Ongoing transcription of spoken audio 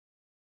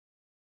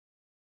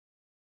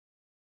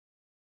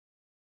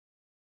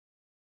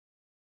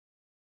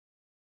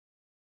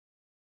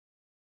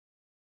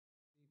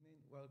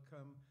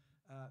welcome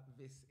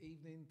this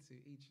evening to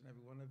each and every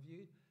one of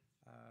you.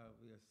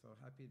 We are so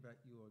happy that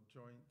you are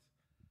joined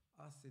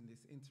us in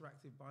this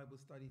interactive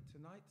Bible study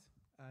tonight,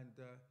 and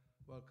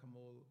welcome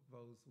all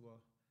those who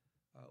are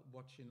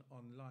watching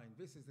online.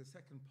 This is the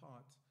second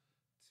part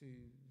to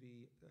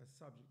the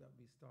subject that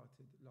we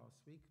started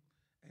last week,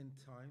 End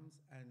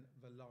Times and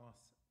the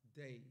Last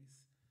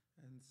Days.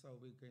 And so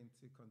we're going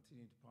to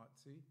continue to part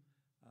two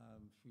a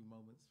few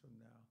moments from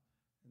now.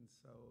 And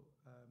so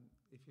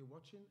if you're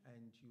watching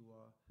and you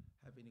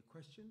have any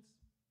questions,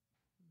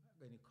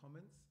 any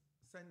comments,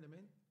 send them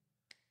in,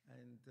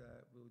 and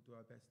we'll do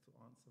our best to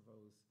answer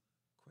those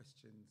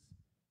questions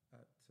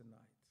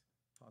tonight.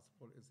 Pastor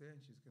Paulette is there,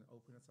 and she's going to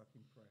open us up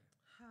in prayer.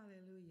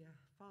 Hallelujah.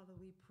 Father,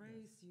 we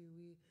praise you,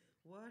 we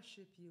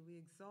worship you, we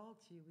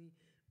exalt you, we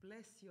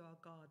bless you, our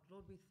God.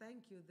 Lord, we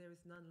thank you. There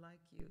is none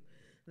like you.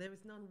 There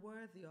is none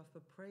worthy of the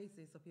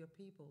praises of your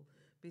people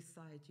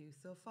beside you.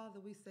 So, Father,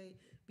 we say,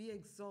 be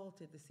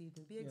exalted this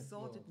evening. Be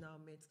exalted in our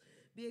midst.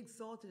 Be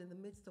exalted in the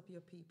midst of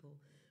your people.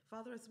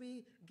 Father, as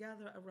we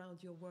gather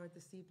around your word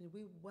this evening,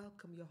 we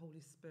welcome your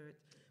Holy Spirit.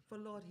 For,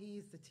 Lord, he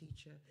is the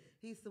teacher.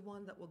 He's the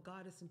one that will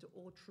guide us into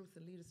all truth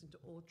and lead us into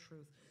all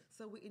truth.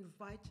 So we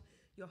invite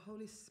your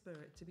Holy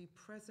Spirit to be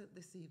present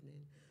this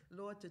evening,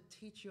 Lord, to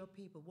teach your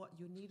people what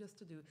you need us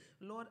to do.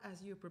 Lord,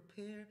 as you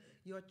prepare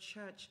your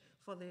church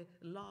for the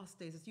last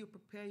days, as you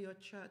prepare your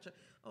church,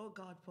 oh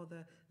God, for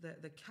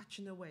the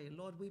catching away,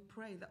 Lord, we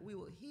pray that we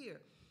will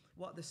hear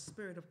what the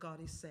Spirit of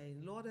God is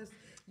saying. Lord, as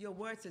your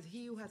word says,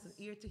 he who has an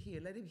ear to hear,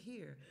 let him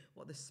hear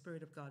what the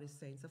Spirit of God is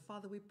saying. So,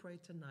 Father, we pray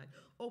tonight,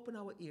 open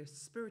our ears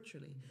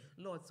spiritually,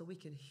 Lord, so we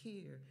can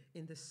hear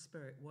in the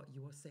Spirit what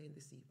you are saying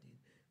this evening.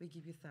 We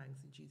give you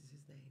thanks in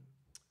Jesus' name.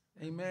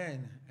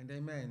 Amen and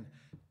amen.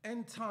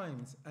 End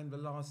times and the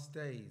last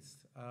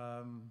days.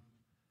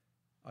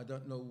 I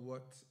don't know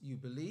what you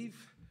believe.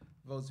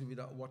 Those of you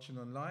that are watching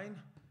online,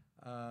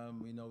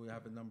 we know we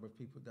have a number of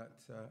people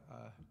that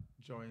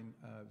join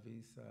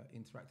this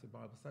interactive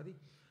Bible study,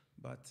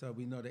 but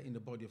we know that in the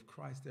body of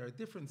Christ there are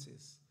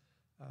differences.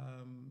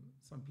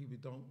 Some people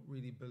don't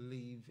really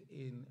believe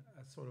in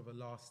a sort of a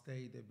last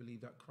day. They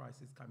believe that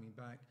Christ is coming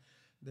back.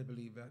 They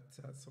believe that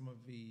some of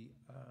the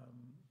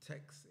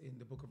texts in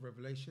the book of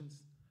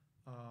Revelations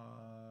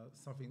are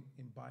something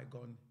in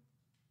bygone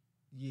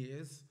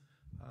years,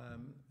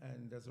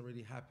 and has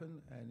already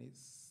happened, and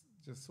it's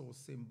just so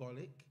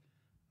symbolic.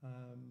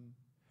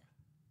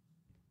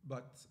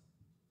 But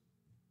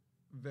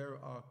there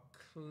are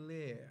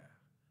clear,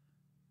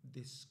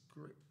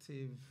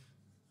 descriptive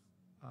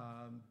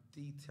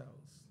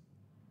details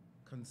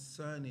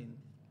concerning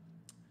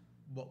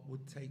what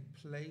would take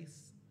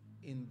place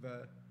in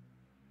the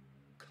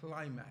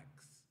climax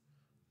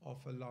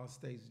of the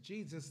last days.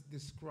 Jesus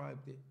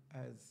described it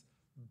as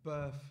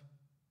birth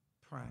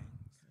pangs.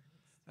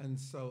 And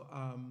so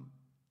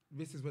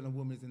this is when a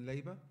woman is in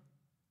labor.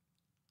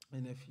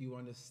 And if you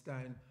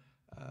understand,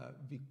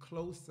 the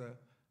closer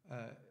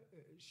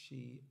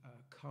she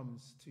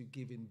comes to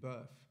giving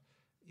birth,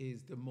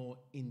 is the more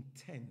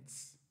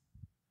intense,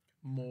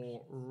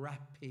 more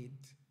rapid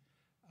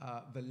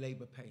the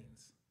labor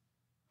pains.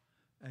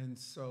 And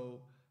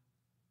so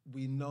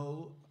we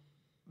know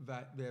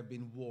that there have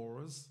been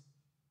wars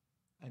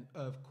and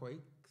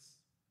earthquakes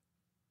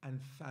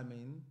and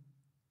famine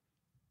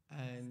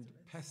and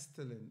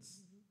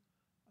pestilence.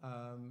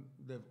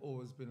 They've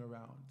always been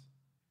around.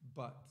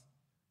 But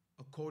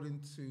according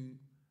to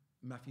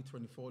Matthew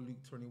 24,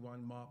 Luke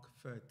 21, Mark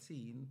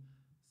 13,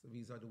 so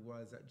these are the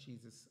words that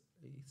Jesus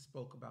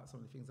spoke about,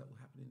 some of the things that will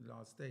happen in the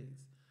last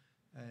days.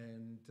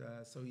 And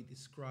so he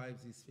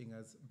describes this thing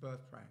as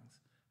birth pangs,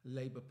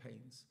 labor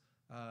pains.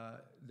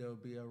 There will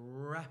be a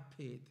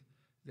rapid,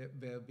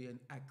 there'll be an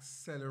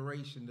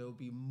acceleration, there will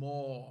be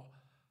more,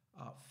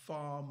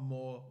 far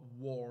more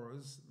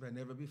wars than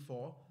ever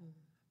before,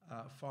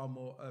 far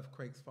more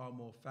earthquakes, far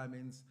more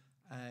famines,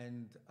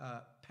 and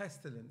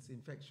pestilence,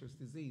 infectious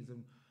disease.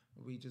 And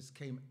we just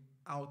came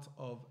out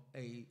of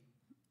a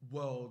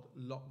world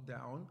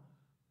lockdown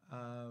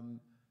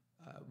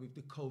with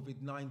the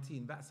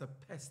COVID-19. That's a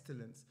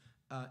pestilence,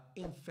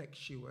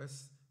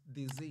 infectious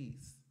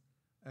disease.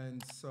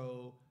 And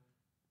so,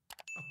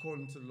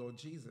 according to the Lord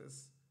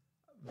Jesus,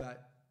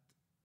 that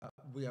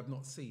we have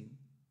not seen,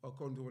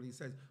 according to what he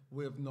says,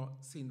 we have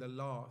not seen the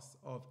last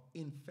of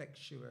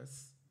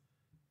infectious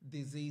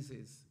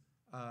diseases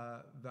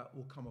that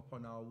will come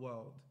upon our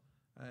world.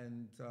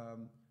 And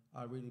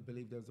I really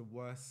believe there's a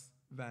worse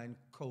than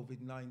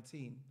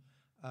COVID-19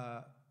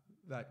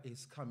 that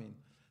is coming.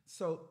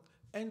 So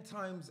end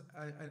times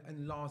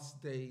and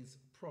last days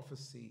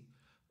prophecy,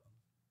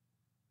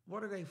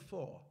 what are they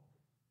for?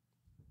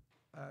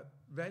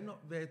 They're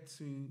not there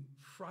to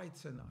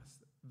frighten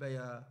us. They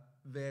are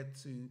there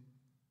to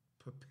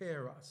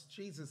prepare us.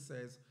 Jesus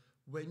says,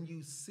 when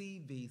you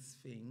see these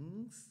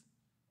things,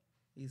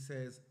 he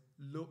says,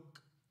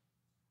 look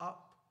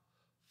up,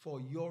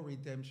 for your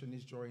redemption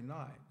is drawing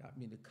nigh. That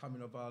means the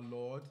coming of our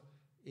Lord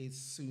is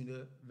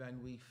sooner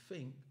than we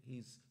think.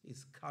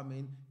 His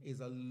coming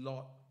is a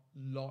lot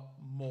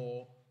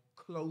more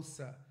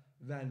closer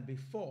than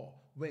before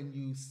when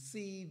you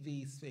see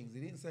these things.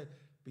 He didn't say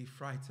be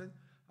frightened.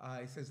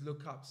 He says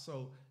look up.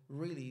 So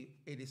really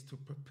it is to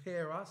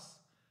prepare us.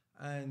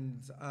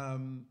 And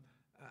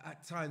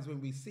at times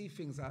when we see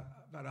things that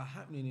are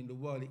happening in the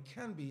world, it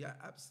can be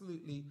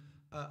absolutely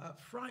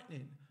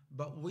frightening.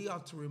 But we are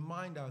to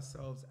remind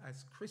ourselves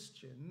as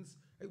Christians,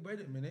 hey, wait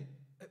a minute,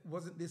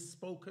 wasn't this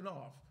spoken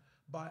of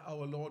by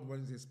our Lord?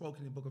 Was it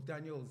spoken in the book of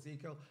Daniel,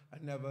 Ezekiel,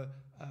 and other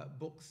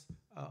books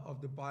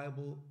of the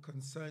Bible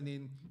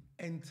concerning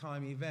end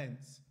time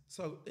events?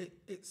 So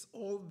it's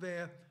all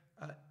there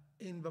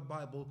in the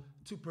Bible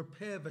to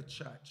prepare the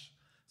church.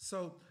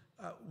 So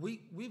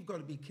we've got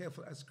to be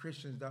careful as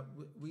Christians that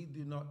we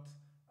do not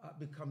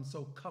become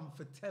so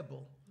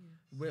comfortable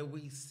where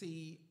we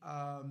see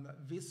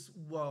this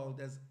world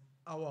as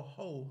our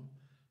home.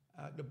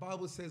 The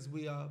Bible says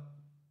we are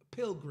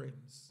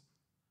pilgrims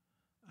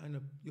and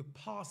you're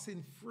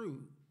passing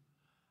through.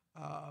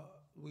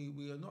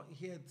 We are not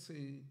here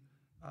to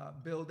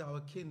build our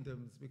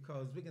kingdoms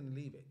because we're going to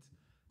leave it.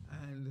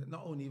 And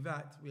not only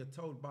that, we are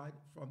told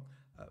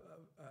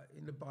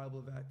in the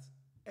Bible that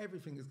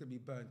everything is going to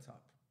be burnt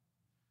up.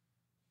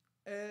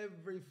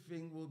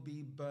 Everything will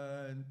be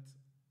burnt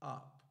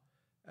up.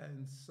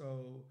 And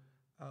so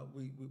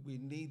we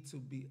need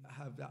to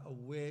have that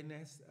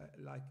awareness,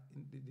 like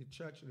in the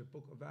church in the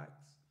book of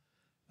Acts,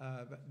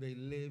 that they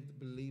lived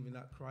believing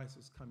that Christ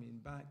was coming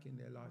back in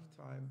their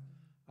lifetime,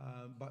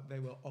 but they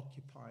were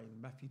occupying.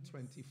 Matthew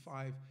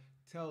 25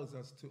 tells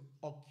us to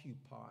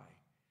occupy,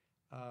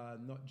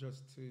 not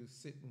just to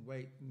sit and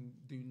wait and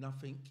do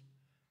nothing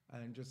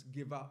and just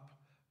give up,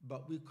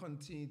 but we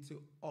continue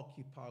to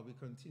occupy, we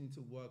continue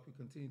to work, we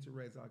continue to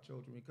raise our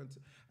children, we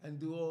continue and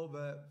do all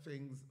the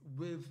things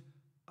with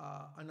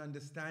an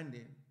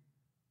understanding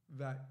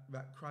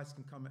that Christ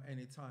can come at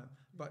any time.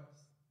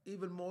 But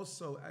even more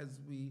so as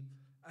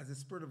the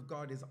Spirit of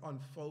God is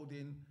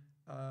unfolding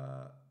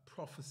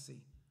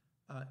prophecy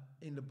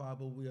in the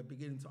Bible, we are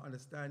beginning to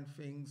understand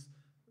things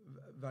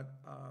that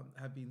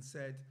have been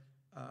said.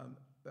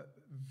 But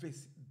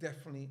this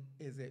definitely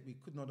is it. We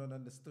could not have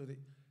understood it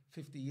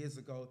 50 years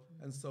ago,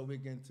 and so we're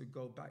going to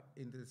go back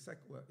into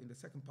the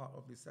second part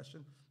of this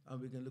session,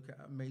 and we're going to look at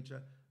a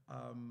major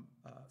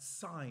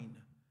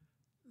sign,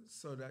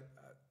 so that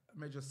a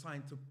major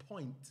sign to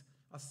point.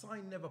 A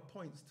sign never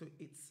points to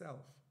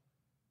itself.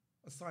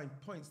 A sign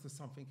points to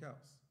something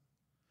else.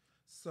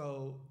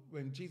 So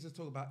when Jesus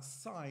talks about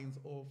signs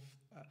of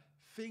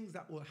things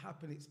that will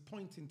happen, it's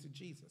pointing to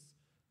Jesus.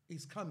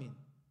 He's coming.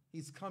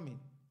 He's coming.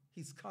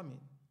 He's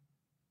coming.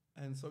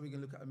 And so we're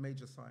going to look at a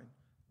major sign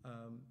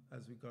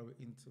as we go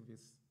into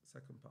this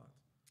second part.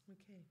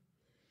 Okay.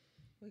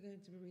 We're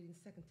going to be reading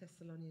 2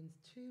 Thessalonians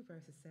 2,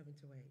 verses 7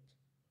 to 8.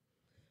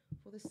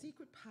 For the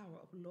secret power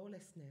of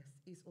lawlessness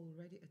is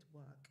already at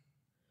work,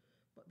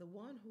 but the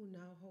one who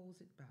now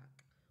holds it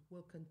back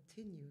will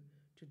continue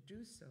to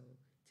do so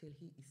till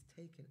he is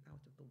taken out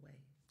of the way.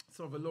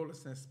 So the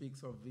lawlessness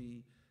speaks of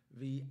the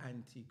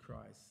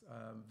Antichrist.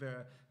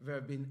 There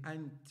have been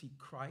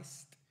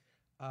Antichrist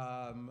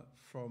from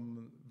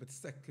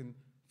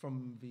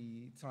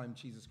the time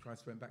Jesus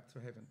Christ went back to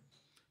heaven,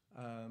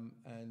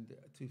 and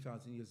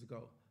 2,000 years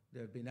ago.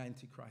 There have been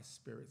Antichrist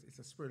spirits. It's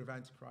a spirit of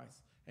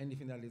Antichrist.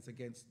 Anything that is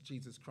against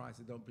Jesus Christ,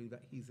 they don't believe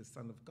that he's the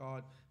Son of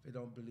God. They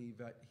don't believe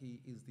that he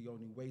is the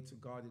only way to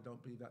God. They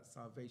don't believe that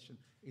salvation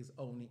is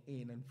only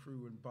in and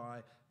through and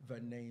by the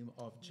name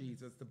of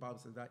Jesus. The Bible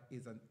says that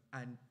is an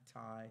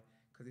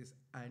because it's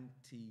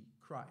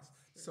Antichrist.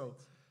 So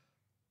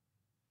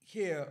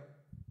here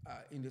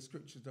in the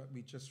scriptures that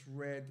we just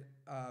read,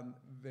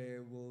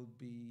 there will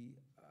be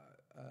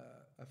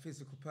a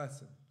physical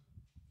person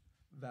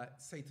that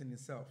Satan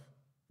himself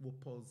will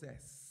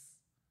possess.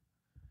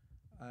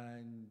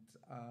 And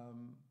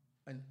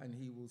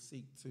he will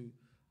seek to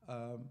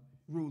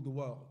rule the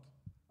world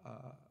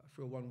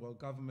through a one world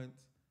government.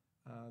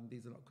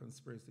 These are not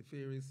conspiracy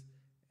theories.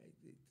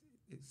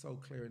 It's so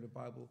clear in the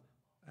Bible.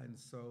 And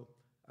so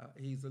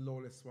he's a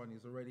lawless one.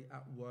 He's already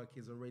at work.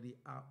 He's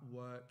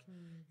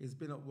He's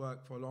been at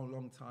work for a long,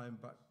 long time,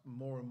 but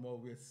more and more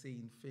we're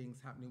seeing things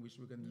happening which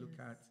we're going to look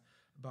at.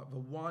 But the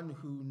one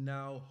who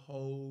now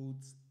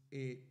holds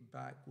it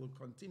back will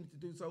continue to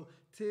do so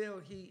till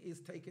he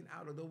is taken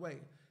out of the way.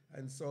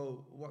 And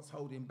so what's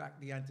holding back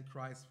the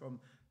Antichrist from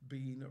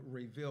being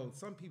revealed?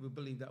 Some people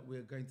believe that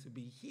we're going to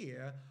be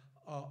here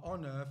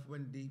on earth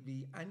when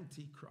the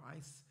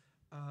Antichrist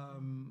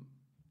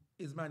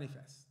is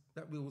manifest,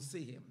 that we will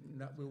see him,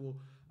 and that we will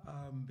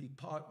be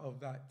part of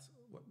that,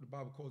 what the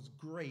Bible calls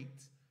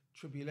great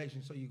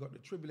tribulation. So you've got the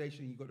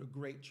tribulation, you've got the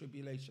great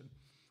tribulation.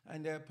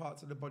 And there are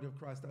parts of the body of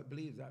Christ that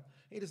believe that.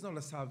 It is not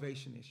a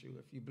salvation issue.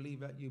 If you believe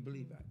that, you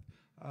believe that.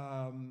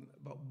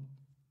 But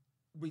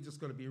we just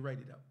got to be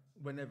ready that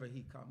whenever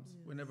he comes,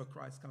 whenever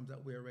Christ comes,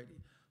 that we're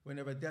ready.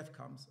 Whenever death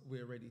comes,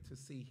 we're ready to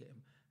see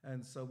him.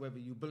 And so whether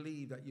you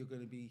believe that you're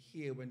going to be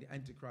here when the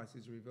Antichrist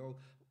is revealed,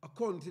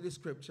 according to the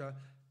scripture,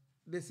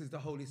 this is the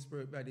Holy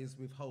Spirit that is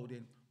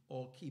withholding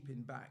or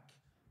keeping back.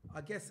 I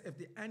guess if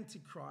the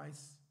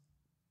Antichrist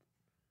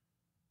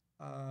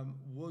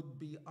would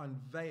be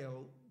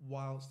unveiled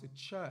whilst the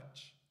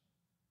church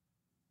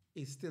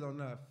is still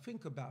on earth.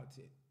 Think about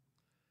it.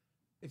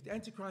 If the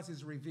Antichrist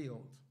is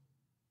revealed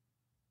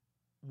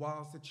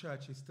whilst the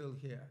church is still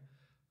here,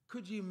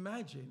 could you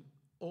imagine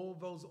all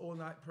those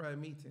all-night prayer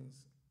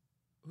meetings?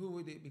 Who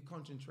would it be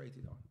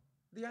concentrated on?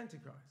 The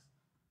Antichrist.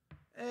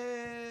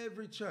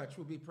 Every church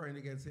will be praying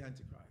against the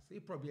Antichrist.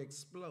 He'd probably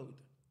explode.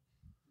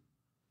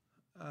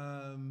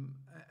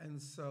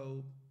 And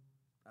so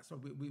that's why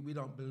we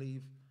don't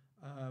believe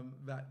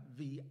that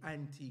the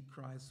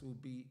Antichrist will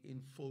be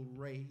in full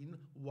reign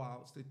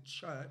whilst the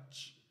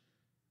church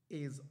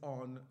is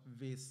on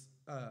this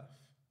earth.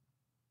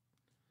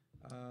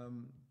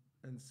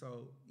 And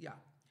so, yeah.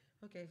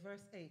 Okay,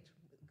 verse 8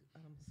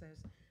 says,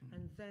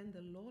 and then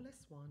the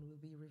lawless one will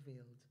be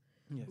revealed,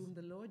 Yes. whom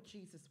the Lord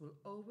Jesus will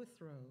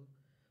overthrow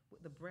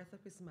with the breath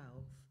of his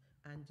mouth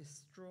and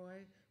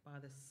destroy by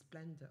the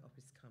splendor of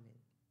his coming.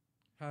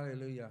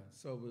 Hallelujah.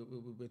 So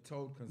we're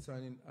told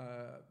concerning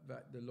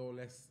that the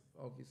lawless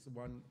of this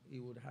one, he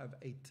would have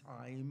a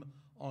time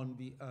on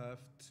the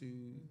earth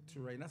to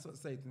reign. That's what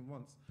Satan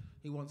wants.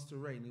 He wants to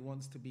reign. He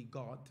wants to be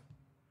God.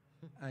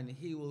 And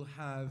he will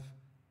have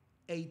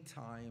a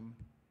time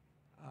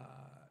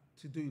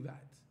to do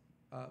that.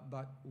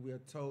 But we are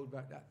told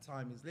that that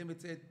time is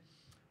limited,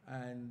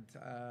 and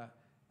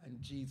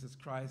Jesus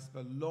Christ,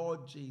 the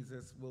Lord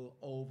Jesus, will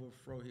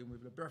overthrow him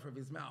with the breath of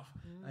his mouth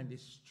and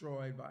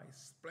destroy by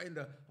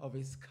splendor of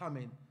his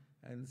coming.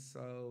 And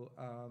so,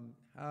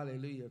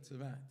 hallelujah to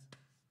that.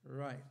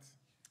 Right.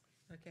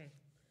 Okay,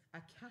 a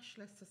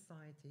cashless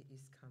society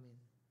is coming,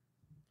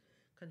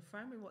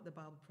 confirming what the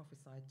Bible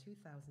prophesied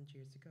 2,000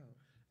 years ago.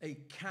 A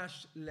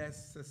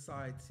cashless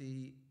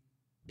society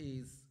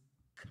is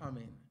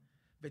coming.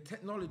 The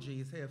technology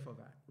is here for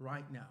that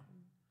right now,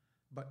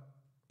 but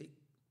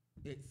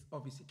it's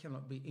obviously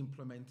cannot be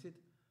implemented.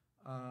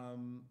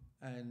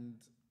 And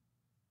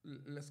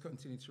let's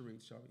continue to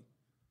read, shall we?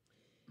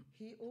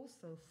 He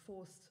also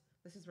forced,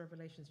 this is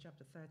Revelation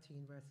chapter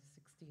 13, verses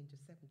 16 to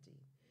 17.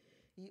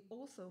 He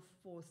also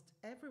forced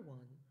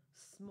everyone,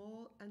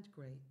 small and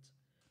great,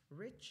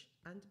 rich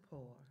and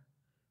poor,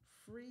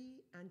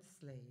 free and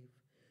slave,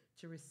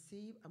 to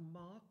receive a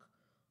mark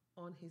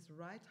on his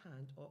right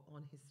hand or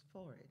on his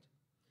forehead,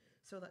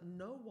 so that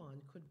no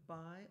one could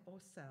buy or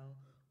sell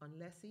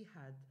unless he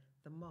had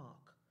the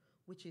mark,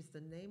 which is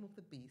the name of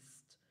the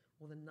beast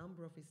or the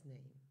number of his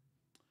name.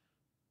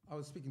 I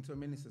was speaking to a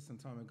minister some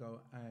time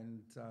ago,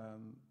 and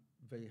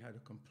they had a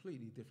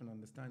completely different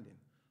understanding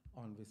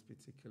on this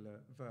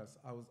particular verse.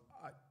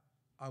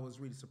 I was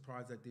really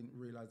surprised. I didn't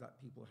realize that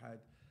people had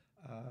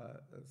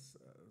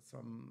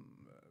some.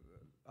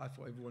 I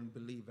thought everyone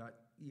believed that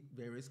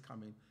there is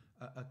coming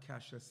a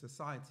cashless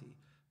society,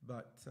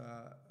 but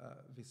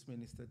this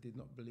minister did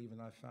not believe,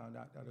 and I found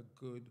out that a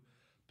good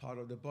part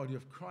of the body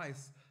of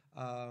Christ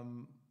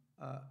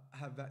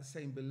have that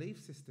same belief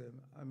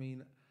system. I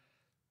mean,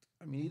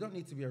 you don't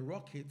need to be a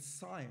rocket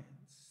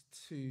science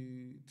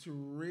to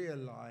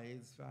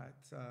realize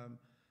that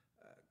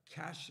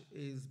cash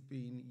is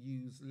being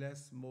used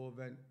less more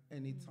than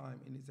any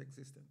time in its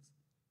existence.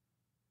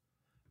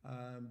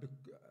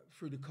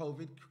 Through the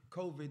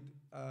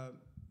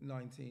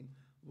COVID-19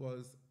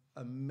 was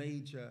a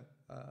major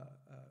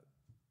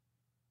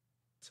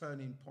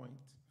turning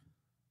point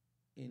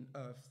in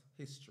Earth's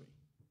history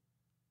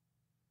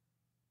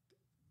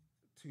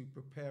to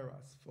prepare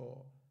us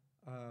for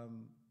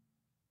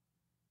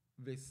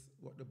this,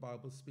 what the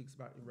Bible speaks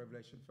about in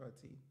Revelation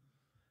 13.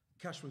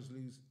 Cash was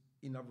loose.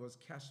 In other words,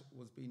 cash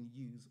was being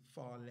used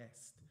far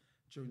less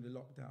during the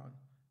lockdown,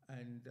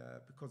 and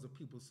because of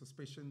people's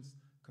suspicions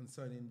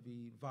concerning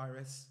the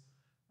virus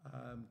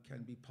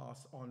can be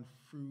passed on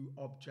through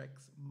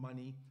objects,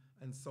 money,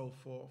 and so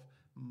forth,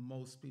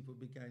 most people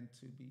began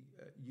to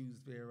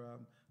use their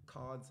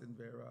cards and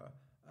their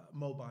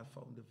mobile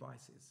phone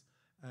devices.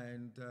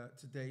 And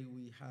today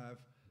we have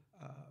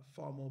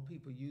far more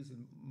people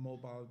using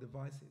mobile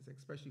devices,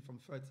 especially from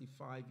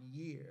 35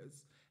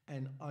 years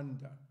and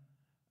under.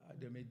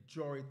 The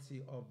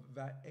majority of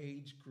that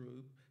age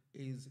group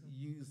is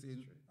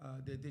using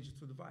their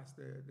digital device,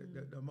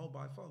 their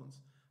mobile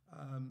phones.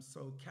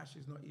 So cash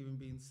is not even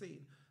being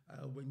seen.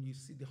 When you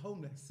see the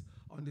homeless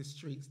on the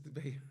streets,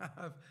 they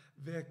have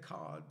their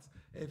cards.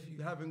 If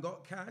you haven't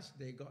got cash,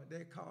 they got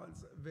their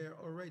cards there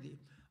already.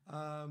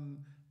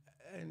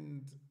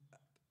 And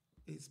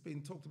it's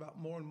been talked about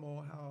more and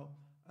more how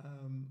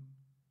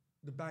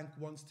the bank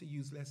wants to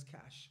use less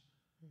cash,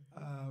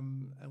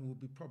 and will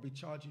be probably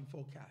charging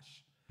for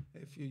cash.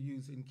 If you're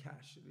using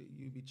cash,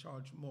 you'll be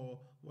charged more,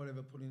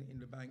 whatever, putting it in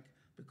the bank,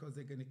 because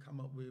they're going to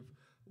come up with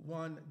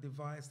one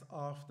device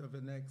after the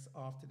next,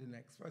 after the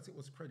next. First it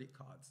was credit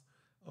cards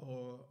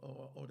or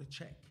the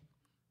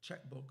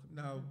checkbook.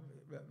 Now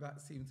that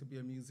seems to be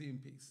a museum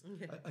piece,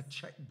 Yes. a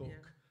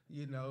checkbook,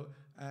 you know,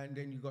 and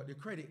then you got the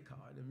credit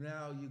card. And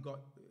now you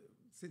got,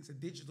 since the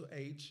digital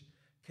age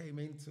came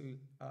into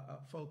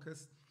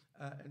focus,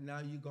 and now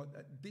you got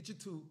a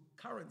digital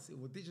currency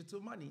or digital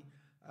money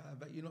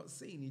that you're not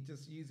seeing. You're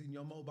just using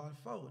your mobile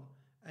phone.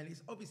 And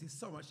it's obviously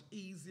so much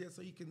easier.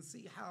 So you can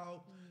see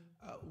how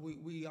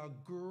we are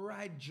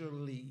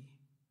gradually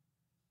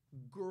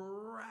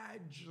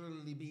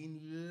being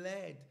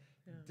led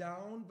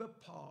down the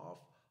path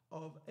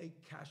of a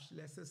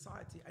cashless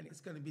society. And it's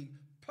going to be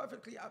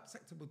perfectly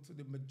acceptable to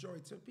the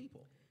majority of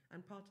people.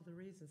 And part of the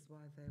reasons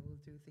why they will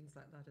do things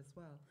like that as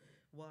well,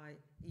 why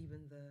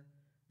even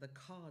the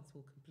cards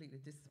will completely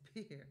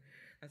disappear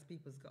as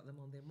people's got them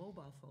on their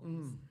mobile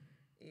phones,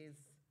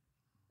 is,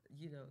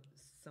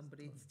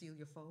 somebody steal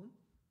your phone,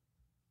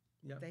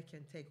 they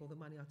can take all the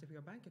money out of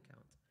your bank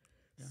account.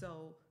 Yeah.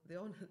 So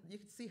you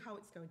can see how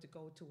it's going to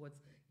go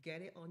towards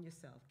get it on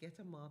yourself, get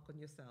a mark on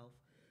yourself,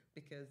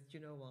 because you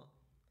know what?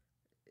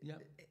 Yeah.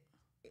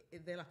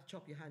 They'll have to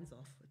chop your hands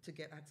off to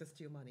get access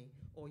to your money,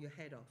 or your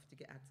head off to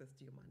get access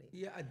to your money.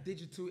 Yeah, a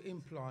digital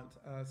implant.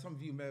 Some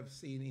of you may have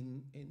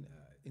seen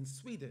in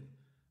Sweden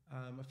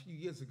a few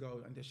years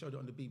ago, and they showed it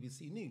on the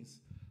BBC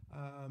News,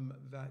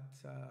 that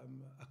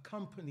a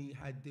company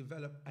had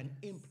developed an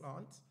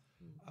implant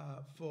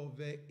for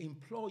their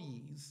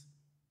employees,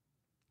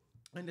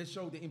 and they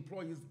showed the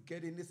employees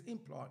getting this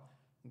implant.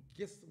 And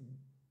guess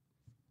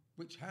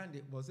which hand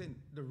it was in?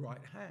 The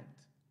right hand.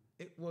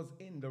 It was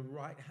in the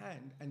right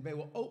hand, and they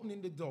were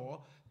opening the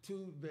door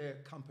to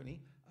their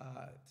company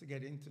to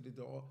get into the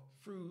door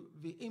through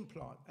the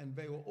implant, and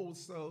they were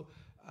also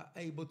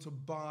able to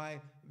buy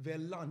their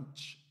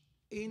lunch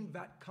in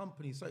that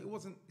company. So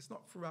it's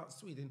not throughout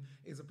Sweden,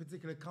 it's a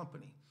particular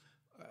company.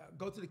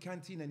 Go to the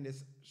canteen and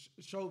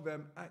show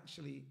them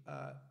actually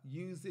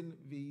using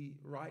the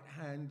right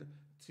hand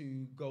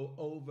to go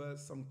over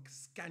some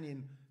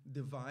scanning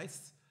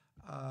device,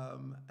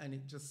 and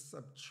it just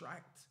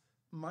subtracts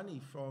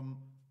money from,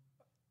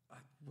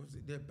 was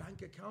it their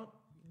bank account,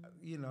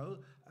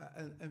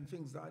 and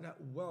things like that.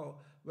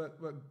 Well,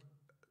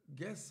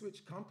 guess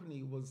which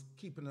company was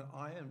keeping an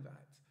eye on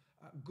that?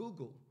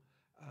 Google.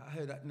 I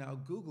heard that now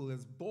Google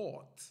has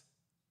bought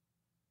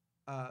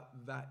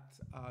that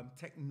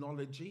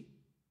technology,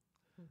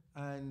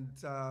 and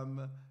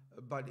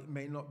but it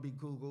may not be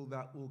Google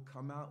that will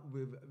come out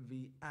with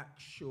the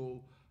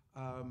actual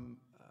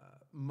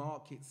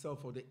mark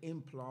itself or the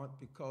implant,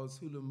 because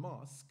Elon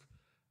Musk,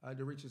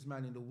 the richest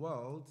man in the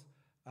world,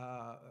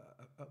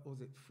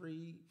 was it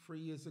three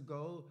years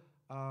ago,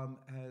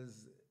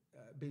 has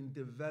been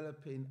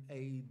developing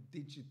a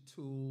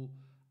digital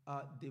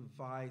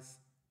device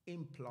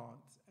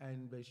implant,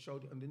 and they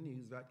showed it on the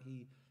news that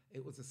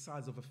it was the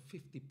size of a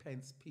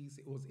 50p piece.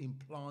 It was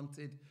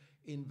implanted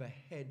in the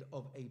head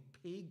of a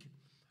pig,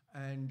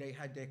 and they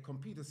had their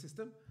computer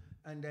system,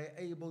 and they're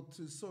able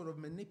to sort of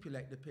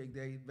manipulate the pig.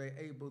 They're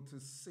able to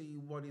see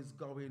what is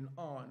going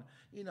on,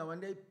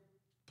 and they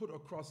put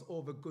across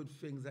all the good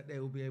things that they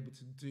will be able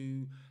to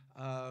do.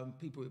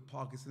 People with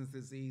Parkinson's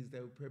disease, they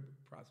will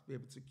perhaps be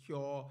able to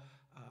cure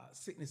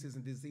sicknesses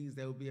and disease.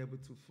 They will be able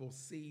to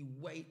foresee,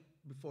 wait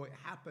before it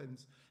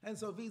happens. And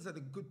so these are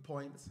the good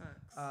points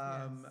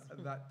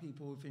that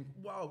people think,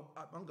 wow,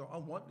 I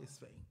want this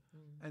thing.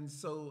 And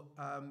so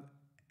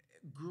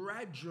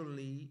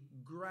gradually,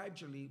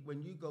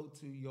 when you go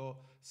to your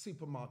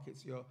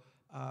supermarkets, you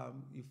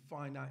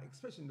find out,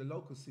 especially in the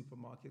local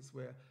supermarkets,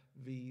 where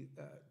the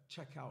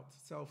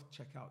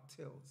self-checkout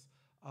tills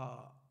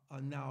are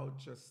now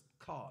just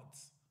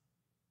cards.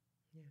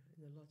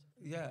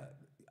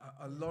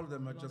 A lot of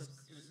them are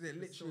they're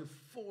literally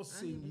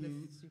forcing you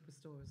the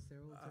superstores, they're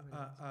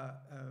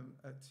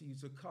all to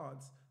use the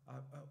cards.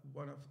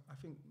 I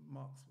think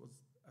Mark's was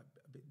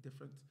a bit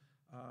different.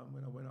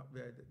 When I went up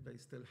there, they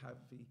still have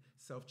the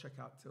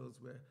self-checkout tills,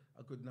 where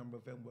a good number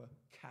of them were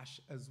cash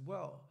as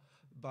well.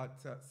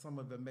 But some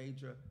of the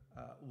major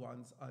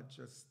ones are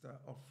just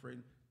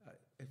offering,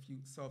 if you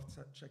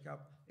self-checkout,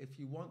 if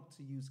you want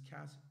to use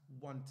cash,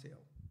 one till.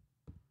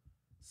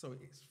 So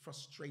it's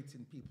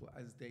frustrating people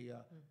as they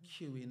are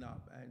queuing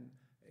up, and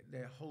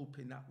they're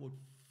hoping that would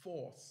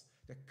force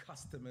the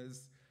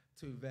customers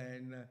to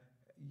then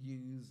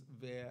use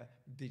their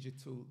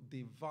digital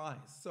device.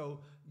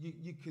 So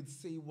you could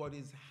see what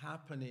is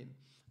happening.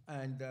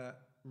 And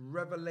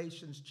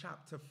Revelations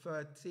chapter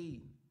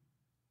 13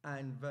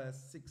 and verse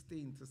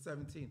 16 to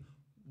 17.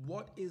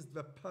 What is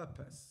the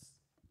purpose?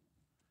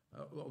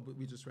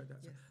 We just read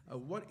that. Yes.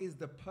 What is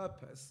the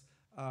purpose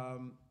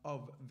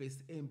of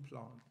this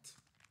implant?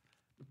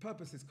 The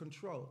purpose is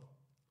control.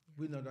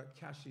 We know that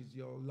cash is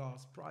your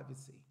last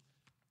privacy.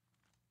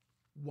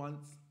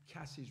 Once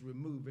cash is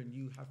removed and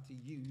you have to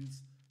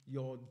use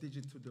your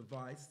digital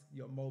device,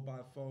 your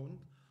mobile phone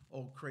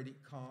or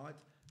credit card,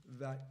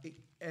 that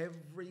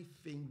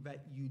everything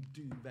that you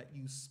do, that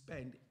you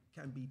spend,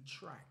 can be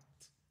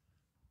tracked.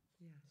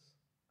 Yes.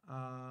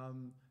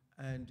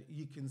 And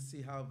you can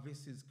see how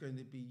this is going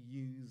to be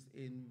used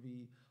in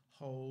the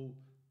whole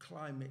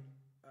climate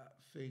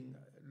thing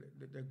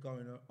that they're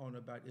going on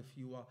about. If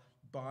you are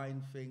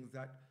buying things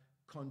that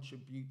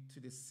contribute to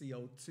the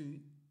CO2,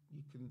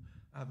 you can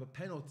have a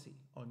penalty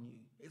on you.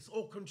 It's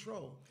all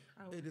control.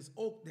 It is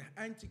all, the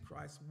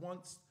Antichrist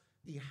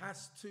he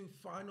has to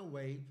find a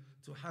way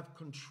to have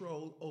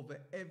control over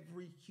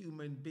every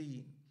human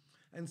being.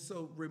 And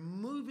so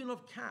removing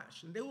of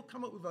cash, and they will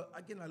come up with,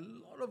 again, a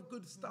lot of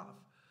good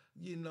stuff.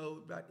 You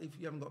know, that if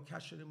you haven't got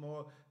cash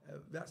anymore,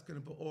 that's going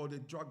to put all the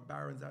drug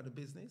barons out of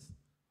business.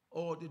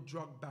 All the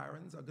drug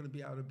barons are going to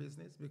be out of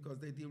business because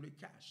they deal with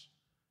cash.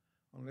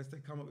 Unless they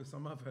come up with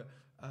some other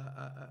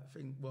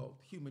thing. Well,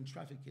 human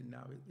trafficking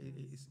now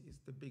is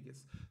the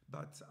biggest.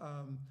 But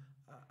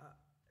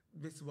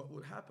this is what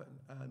will happen.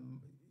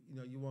 You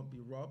know, you won't be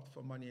robbed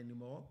for money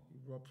anymore.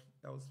 You rob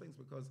those things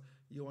because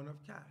you won't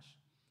have cash.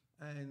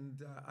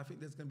 And I think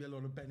there's going to be a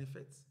lot of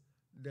benefits.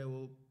 They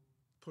will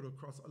put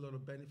across a lot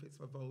of benefits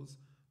for those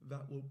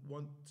that will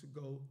want to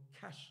go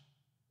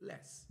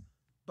cashless.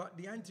 But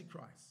the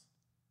Antichrist,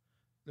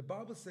 the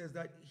Bible says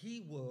that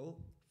he will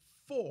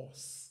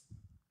force.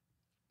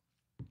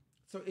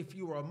 So if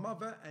you are a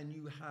mother and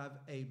you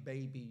have a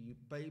baby, your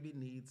baby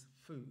needs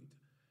food.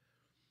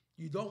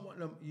 You don't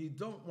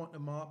want the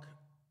mark,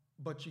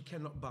 but you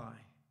cannot buy.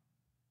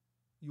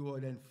 You are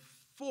then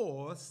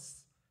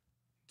forced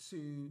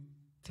to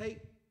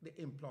take the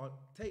implant,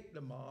 take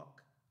the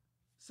mark,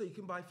 so you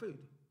can buy food.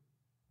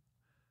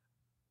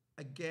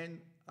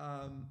 Again,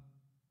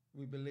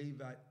 we believe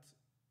that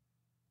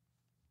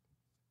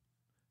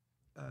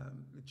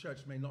the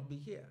church may not be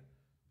here.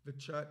 The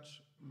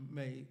church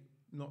may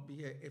not be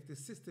here. If the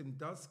system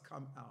does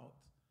come out,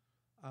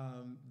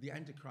 the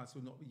Antichrist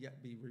will not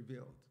yet be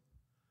revealed.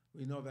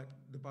 We know that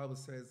the Bible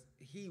says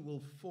he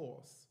will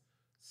force.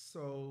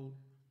 So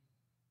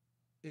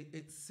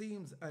it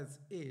seems as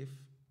if,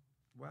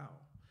 wow,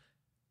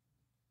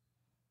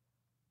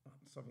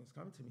 something's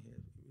come to me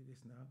here with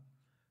this now.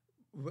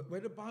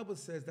 Where the Bible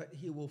says that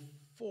he will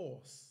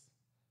force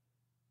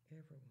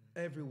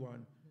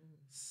everyone.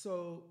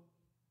 So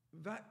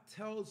that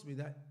tells me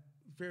that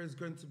there is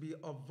going to be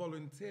a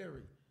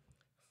voluntary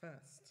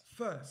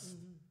first.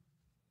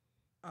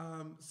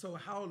 So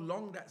how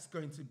long that's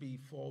going to be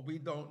for, we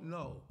don't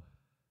know.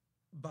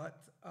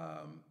 But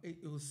it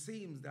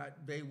seems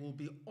that they will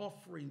be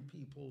offering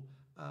people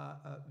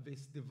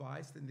this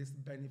device and this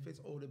benefits.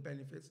 All the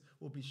benefits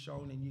will be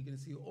shown, and you're going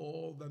to see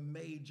all the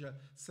major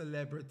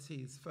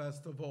celebrities,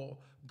 first of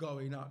all,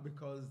 going up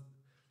because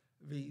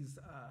these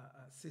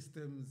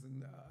systems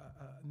and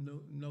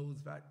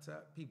knows that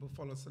people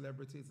follow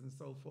celebrities and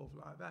so forth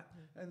like that.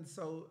 And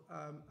so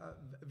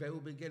they will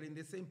be getting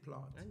this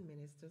implant. And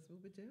ministers will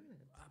be doing it.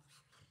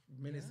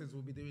 Ministers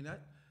will be doing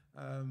that.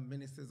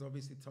 Ministers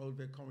obviously told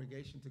their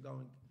congregation to go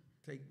and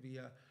take the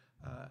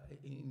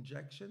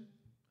injection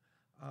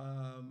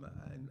and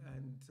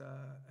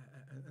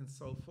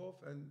so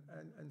forth.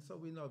 And so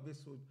we know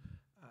this would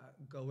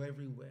go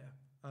everywhere.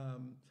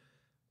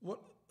 What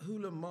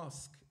Elon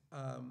Musk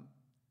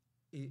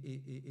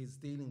is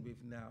dealing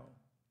with now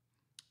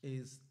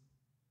is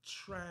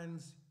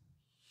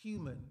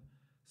transhuman.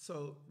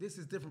 So this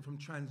is different from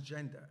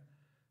transgender.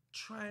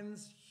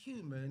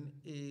 Transhuman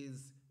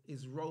is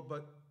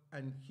robot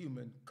and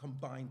human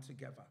combined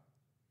together.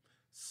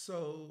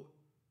 So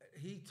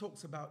he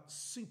talks about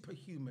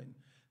superhuman.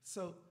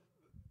 So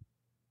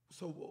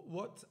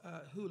what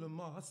Elon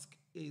Musk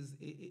is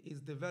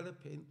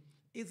developing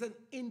is an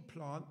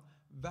implant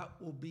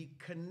that will be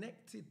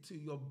connected to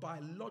your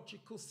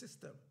biological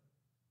system.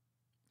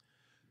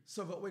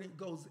 So that when it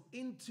goes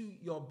into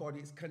your body,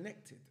 it's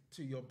connected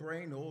to your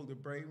brain, all the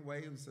brain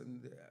waves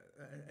and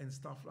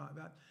stuff like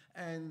that.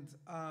 And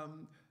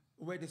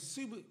where the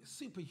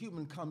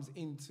superhuman comes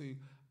into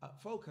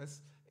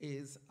focus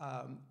is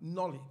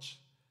knowledge.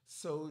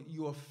 So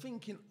you are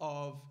thinking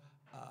of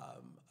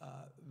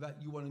that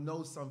you want to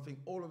know something.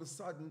 All of a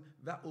sudden,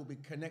 that will be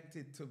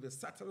connected to the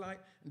satellite,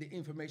 and the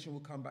information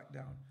will come back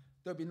down.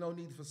 There'll be no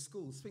need for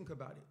schools. Think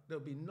about it.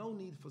 There'll be no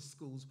need for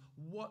schools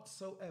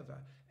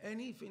whatsoever.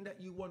 Anything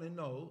that you want to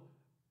know,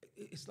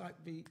 it's like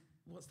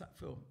what's that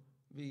film?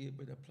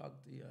 Where they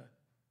plug the...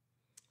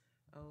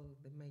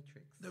 The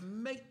Matrix. The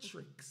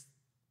Matrix.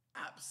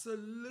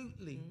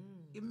 Absolutely.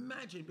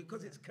 Imagine,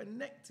 because it's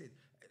connected.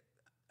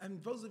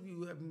 And those of you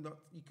who have not,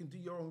 you can do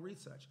your own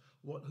research,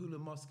 what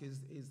Elon Musk is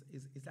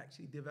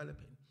actually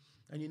developing.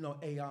 And you know,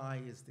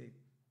 AI is the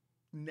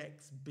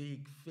next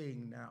big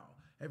thing now.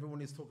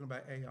 Everyone is talking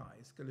about AI.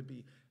 It's going to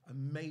be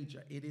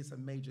it is a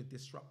major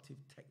disruptive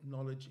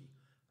technology,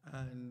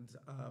 and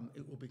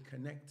it will be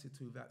connected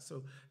to that.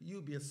 So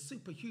you'll be a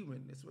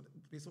superhuman. This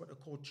is what they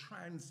call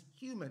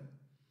transhuman.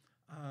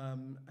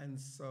 And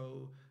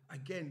so,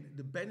 again,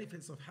 the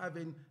benefits of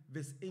having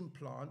this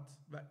implant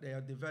that they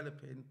are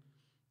developing,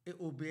 it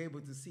will be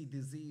able to see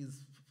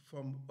disease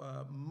from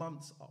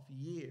months of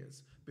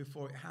years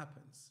before it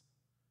happens.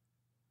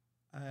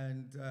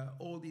 And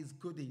all these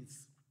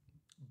goodies.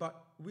 But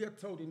we are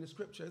told in the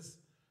scriptures,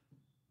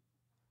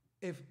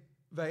 if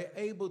they're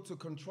able to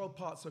control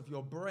parts of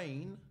your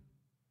brain,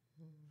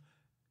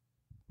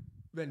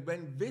 then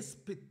when this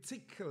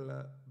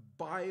particular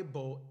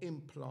Bible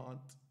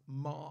implant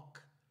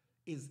mark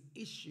is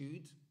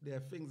issued, there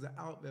are things that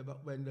are out there,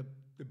 but when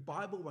the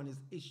Bible one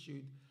is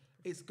issued,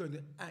 it's going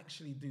to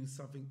actually do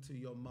something to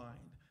your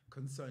mind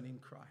concerning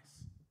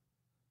Christ.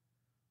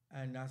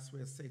 And that's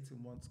where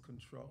Satan wants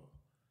control.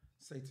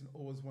 Satan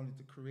always wanted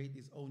to create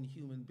his own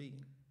human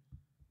being,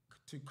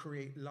 to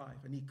create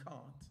life, and he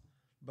can't.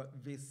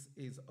 But this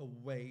is a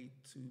way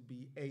to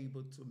be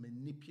able to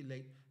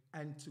manipulate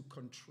and to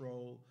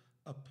control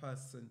a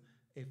person.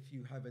 If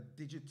you have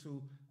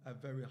a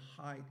very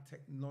high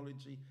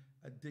technology,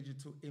 a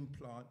digital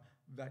implant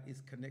that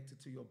is connected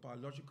to your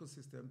biological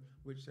system,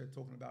 which they're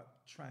talking about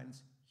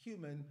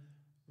transhuman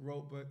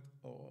robot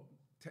or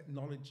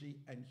technology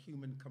and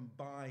human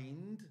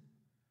combined,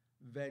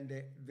 then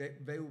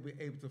they will be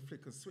able to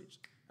flick a switch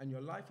and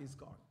your life is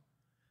gone.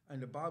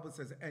 And the Bible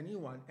says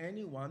anyone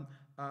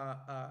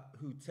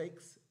who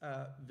takes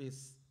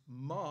this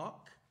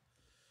mark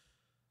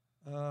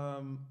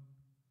will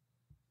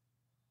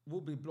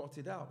be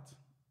blotted out.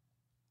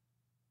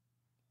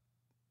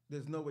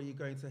 There's no way you're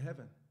going to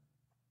heaven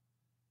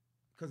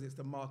because it's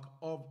the mark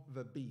of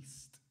the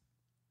beast,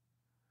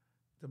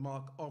 the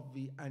mark of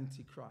the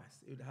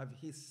Antichrist. It would have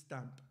his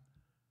stamp,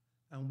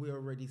 and we're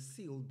already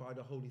sealed by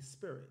the Holy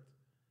Spirit.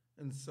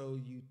 And so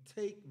you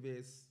take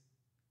this.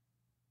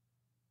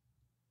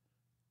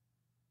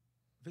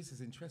 This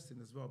is interesting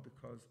as well,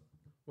 because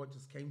what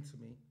just came to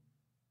me,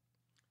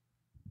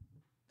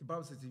 the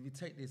Bible says if you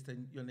take this,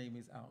 then your name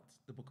is out,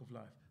 the book of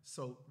life.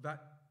 So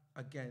that,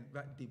 again,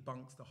 that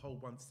debunks the whole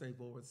once saved,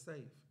 always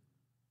saved.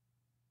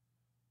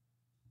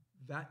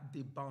 That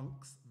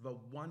debunks the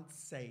once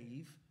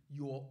saved,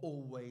 you're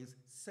always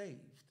saved.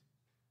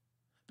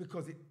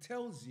 Because it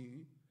tells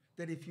you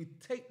that if you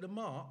take the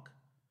mark,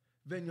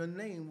 then your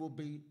name will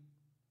be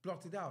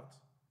blotted out.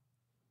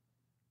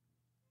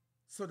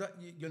 So that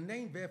your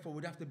name, therefore,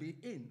 would have to be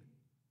in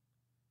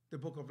the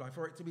book of life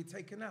for it to be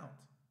taken out.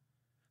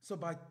 So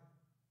by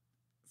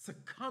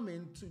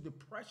succumbing to the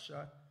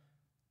pressure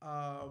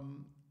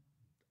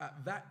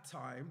at that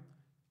time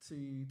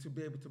to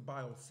be able to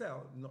buy or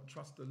sell, not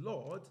trust the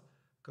Lord,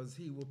 because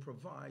he will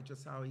provide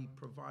just how he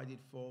provided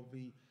for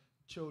the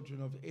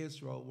children of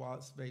Israel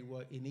whilst they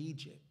were in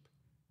Egypt.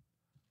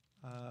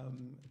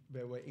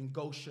 They were in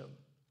Goshen,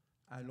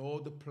 and all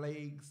the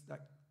plagues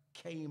that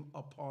came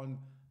upon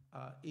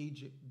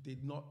Egypt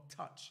did not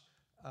touch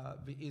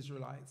the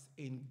Israelites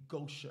in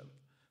Goshen.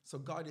 So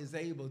God is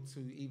able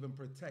to even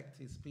protect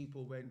his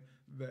people when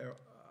there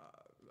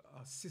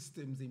are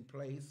systems in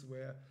place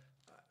where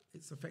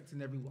it's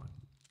affecting everyone.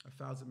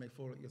 1,000 may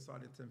fall at your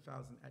side and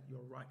 10,000 at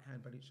your right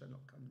hand, but it shall not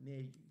come near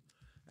you.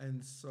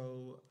 And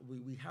so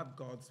we have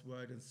God's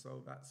word, and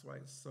so that's why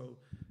it's so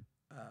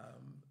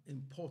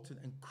important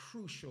and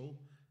crucial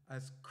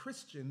as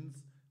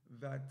Christians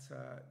that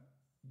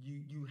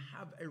you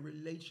have a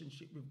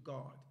relationship with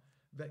God,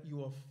 that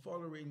you are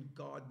following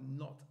God,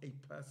 not a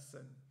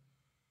person,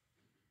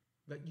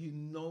 that you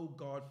know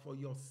God for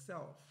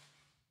yourself,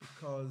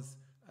 because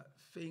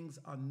things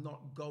are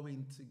not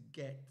going to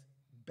get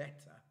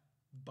better,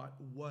 but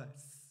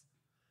worse.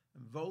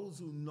 And those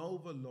who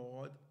know the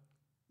Lord,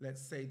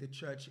 let's say the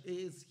church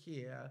is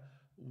here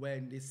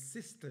when this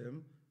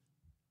system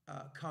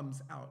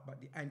comes out,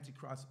 but the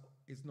Antichrist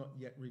is not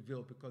yet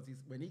revealed, because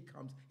when he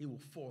comes, he will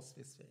force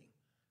this thing.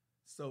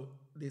 So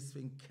this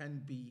thing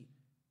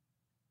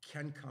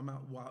can come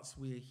out whilst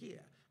we're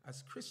here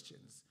as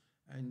Christians.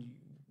 And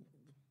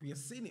we are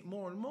seeing it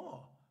more and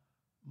more.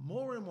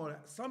 More and more.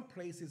 Some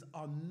places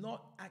are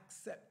not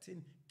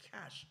accepting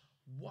cash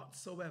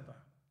whatsoever.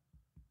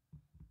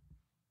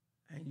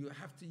 And you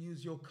have to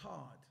use your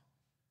card.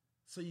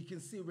 So you can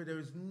see where there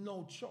is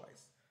no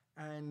choice.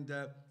 And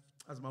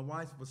as my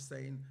wife was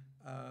saying,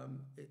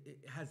 it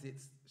has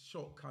its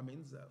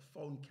shortcomings. A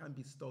phone can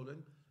be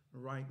stolen.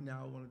 Right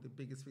now, one of the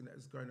biggest things that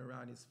is going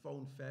around is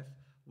phone theft,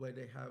 where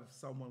they have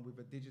someone with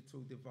a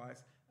digital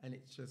device and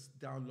it just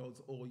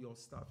downloads all your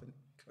stuff and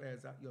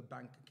clears out your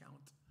bank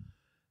account.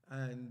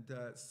 And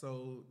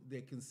so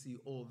they can see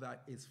all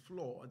that is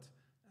flawed,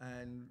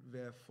 and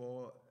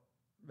therefore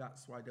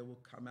that's why they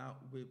will come out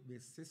with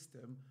this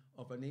system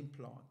of an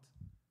implant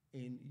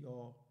in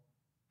your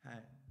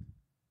hand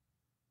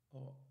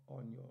or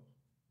on your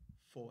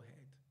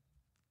forehead.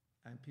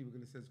 And people are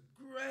going to say,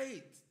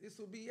 great, this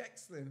will be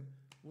excellent.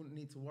 Wouldn't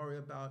need to worry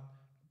about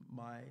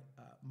my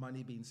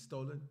money being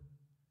stolen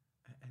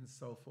and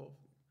so forth.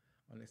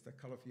 Unless they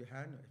cut off your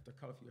hand, or if they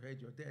cut off your head,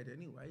 you're dead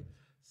anyway.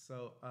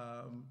 So,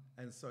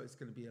 and so it's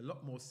going to be a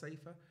lot more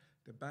safer.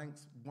 The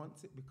banks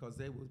want it because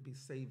they will be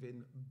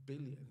saving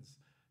billions.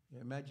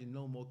 You imagine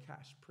no more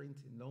cash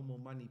printing, no more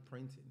money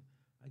printing.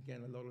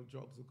 Again, a lot of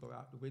jobs will go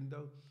out the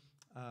window,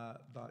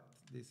 but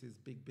this is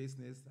big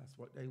business. That's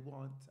what they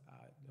want.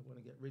 They want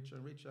to get richer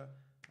and richer,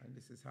 and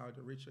this is how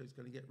the richer is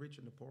going to get richer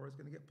and the poorer is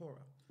going to get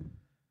poorer.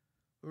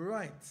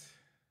 Right.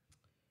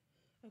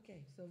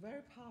 Okay, so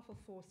very powerful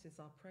forces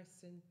are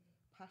pressing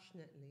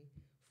passionately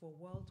for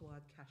a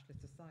worldwide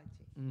cashless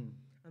society.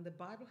 And the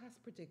Bible has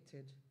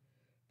predicted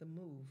the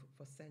move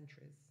for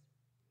centuries.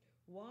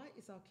 Why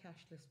is our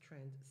cashless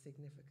trend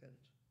significant?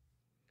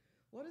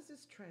 What does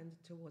this trend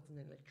towards an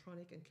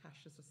electronic and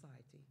cashless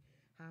society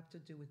have to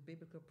do with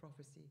biblical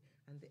prophecy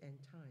and the end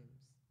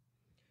times?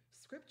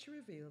 Scripture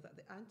reveals that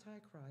the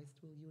Antichrist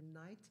will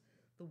unite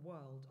the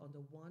world under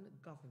one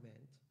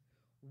government,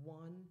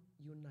 one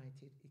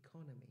united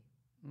economy.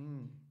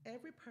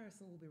 Every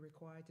person will be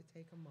required to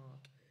take a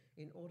mark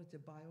in order to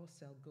buy or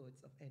sell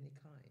goods of any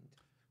kind.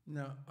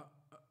 Now,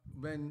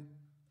 when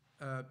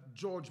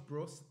George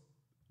Bush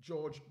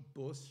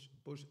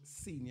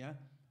Sr.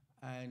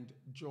 and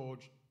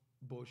George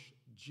Bush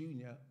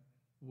Jr.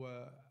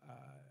 were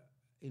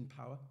in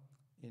power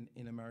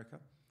in America,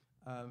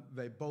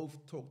 they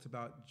both talked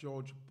about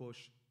George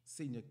Bush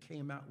Sr.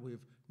 came out with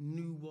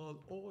New World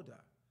Order.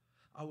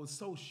 I was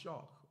so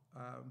shocked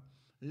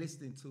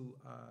listening to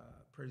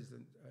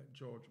President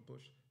George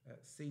Bush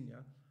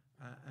Sr.,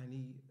 and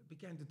he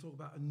began to talk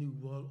about a new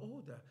world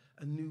order,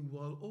 a new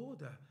world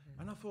order.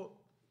 And I thought,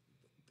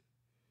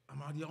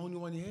 am I the only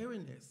one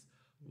hearing this?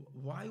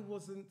 Why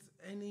wasn't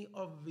any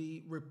of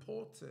the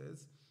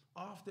reporters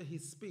after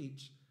his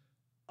speech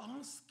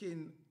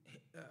asking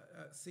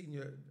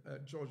Senior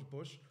George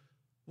Bush,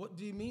 what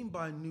do you mean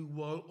by new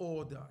world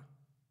order?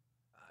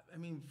 I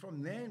mean,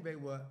 from then they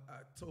were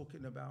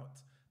talking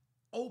about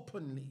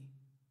openly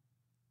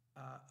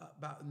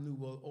about New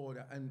World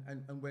Order.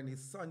 And when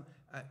his son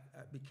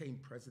became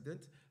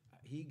president,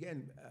 he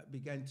again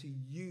began to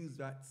use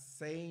that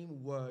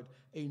same word,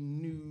 a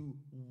New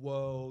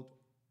World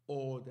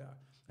Order.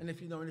 And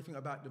if you know anything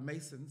about the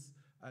Masons,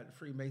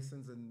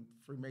 Freemasons, and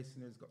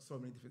Freemasonry has got so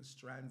many different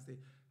strands, the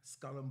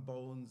skull and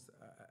bones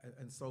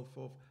and so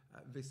forth,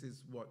 this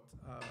is what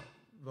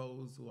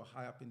those who are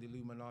high up in the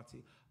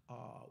Illuminati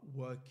are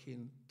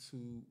working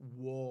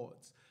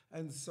towards.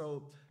 And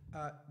so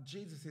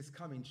Jesus is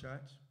coming,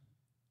 church.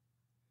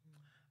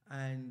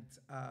 And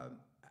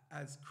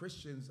as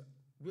Christians,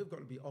 we've got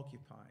to be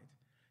occupied,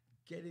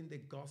 getting the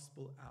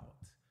gospel out,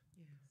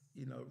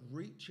 Yes.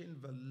 Reaching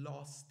the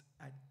lost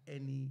at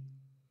any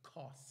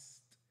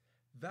cost.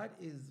 That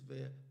is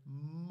the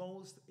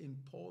most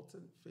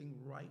important thing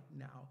right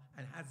now,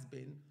 and has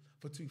been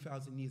for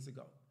 2,000 years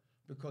ago,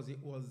 because it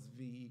was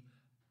the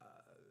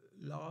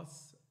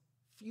last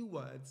few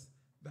words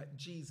that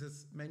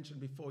Jesus mentioned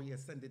before he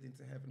ascended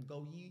into heaven.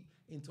 Go ye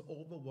into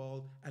all the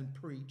world and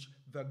preach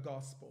the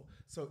gospel.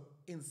 So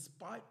in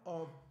spite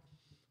of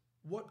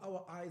what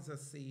our eyes are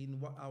seeing,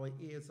 what our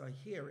ears are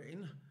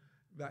hearing,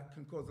 that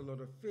can cause a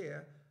lot of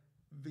fear,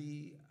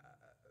 the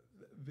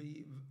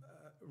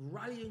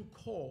rallying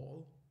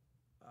call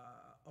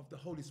of the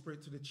Holy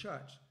Spirit to the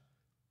church,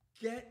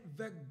 get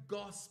the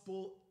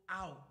gospel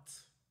out.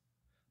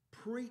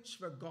 Preach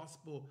the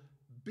gospel.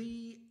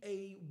 Be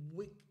a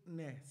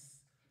witness.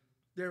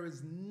 There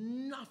is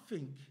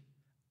nothing,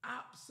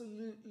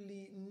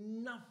 absolutely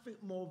nothing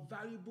more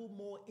valuable,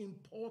 more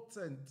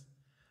important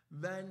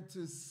than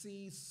to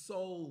see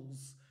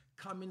souls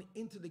coming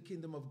into the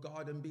kingdom of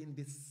God and being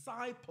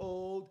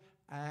discipled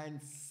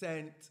and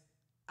sent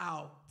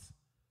out.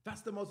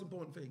 That's the most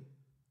important thing.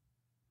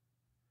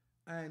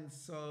 And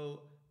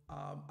so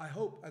I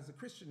hope as a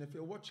Christian, if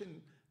you're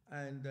watching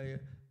and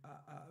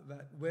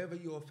that wherever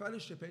you're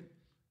fellowshipping,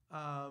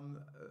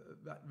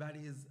 that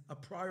is a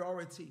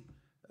priority.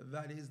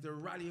 That is the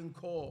rallying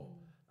call.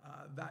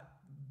 That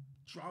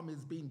drum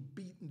is being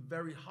beaten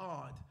very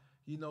hard.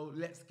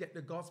 Let's get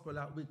the gospel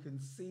out. We can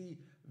see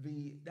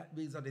that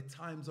these are the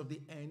times of the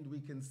end.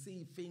 We can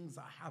see things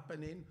are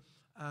happening.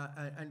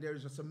 And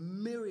there's just a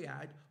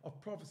myriad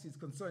of prophecies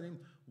concerning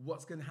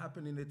what's going to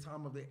happen in the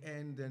time of the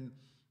end, and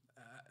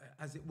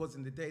as it was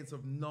in the days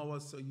of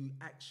Noah. So you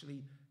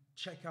actually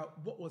check out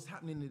what was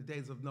happening in the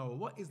days of Noah.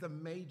 What is the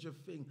major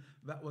thing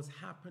that was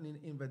happening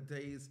in the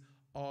days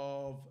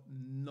of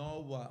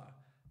Noah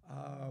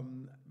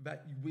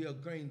that we are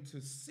going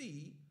to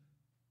see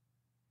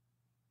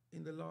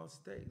in the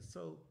last days?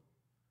 So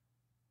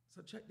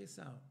check this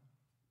out.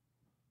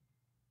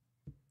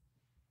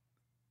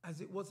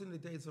 As it was in the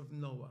days of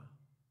Noah,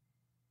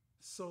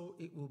 so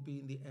it will be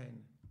in the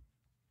end.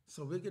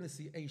 So we're going to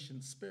see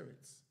ancient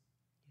spirits.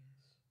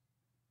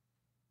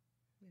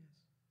 Yes.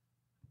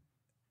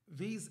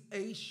 These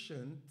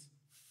ancient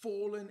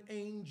fallen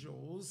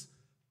angels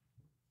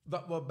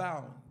that were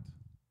bound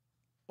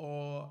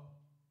or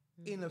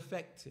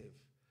ineffective,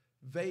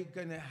 they're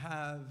going to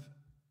have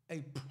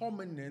a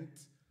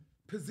prominent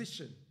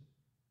position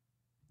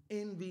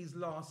in these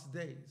last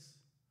days.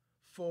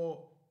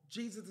 For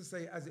Jesus to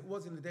say, as it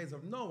was in the days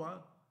of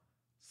Noah,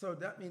 so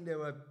that means there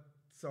were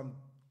some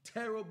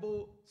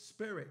terrible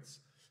spirits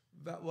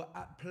that were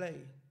at play,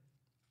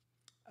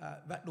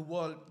 that the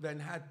world then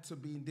had to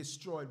be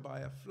destroyed by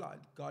a flood.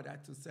 God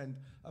had to send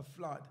a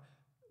flood.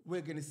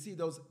 We're going to see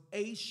those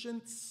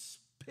ancient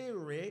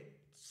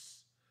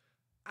spirits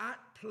at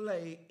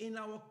play in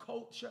our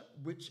culture,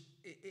 which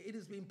it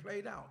is being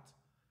played out.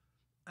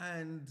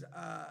 And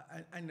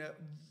a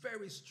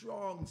very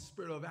strong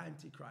spirit of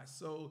Antichrist.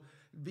 So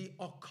the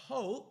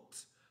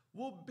occult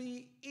will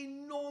be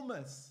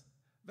enormous.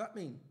 That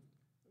means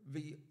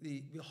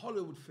the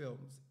Hollywood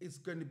films is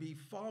going to be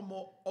far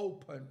more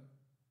open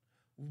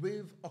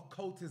with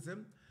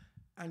occultism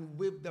and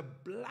with the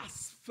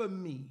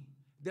blasphemy.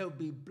 There'll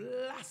be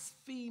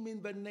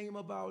blaspheming the name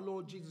of our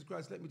Lord Jesus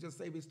Christ. Let me just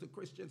say this to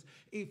Christians.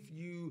 If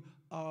you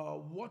are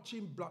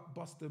watching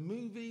blockbuster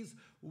movies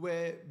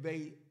where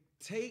they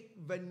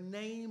take the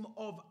name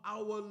of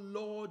our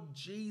Lord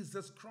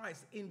Jesus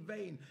Christ in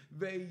vain.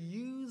 They're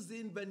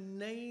using the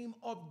name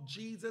of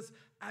Jesus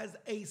as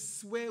a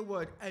swear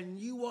word, and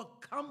you are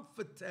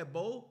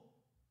comfortable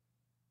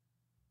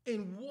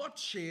in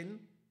watching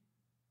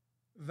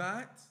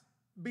that,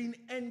 being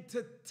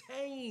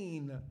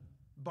entertained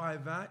by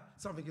that.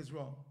 Something is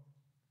wrong.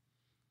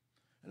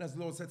 And as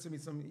the Lord said to me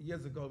some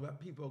years ago, that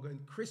people are going,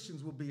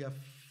 Christians will be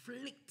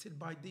afflicted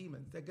by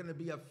demons. They're going to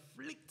be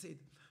afflicted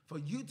for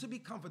you to be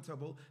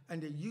comfortable,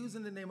 and they're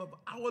using the name of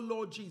our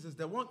Lord Jesus.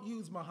 They won't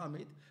use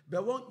Muhammad. They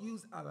won't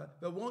use Allah.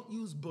 They won't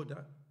use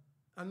Buddha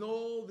and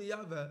all the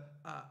other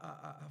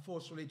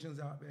false religions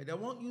out there. They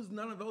won't use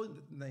none of those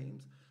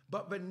names,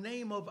 but the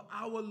name of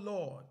our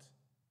Lord.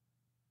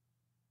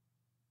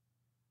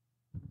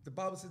 The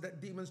Bible says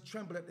that demons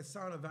tremble at the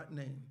sound of that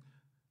name.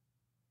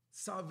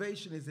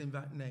 Salvation is in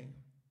that name.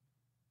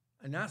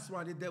 And that's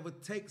why the devil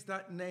takes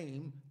that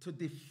name to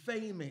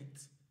defame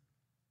it,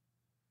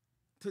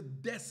 to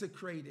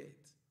desecrate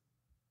it.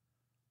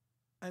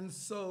 And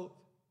so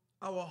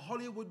our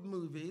Hollywood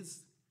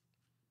movies,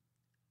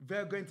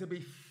 they're going to be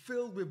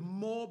filled with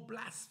more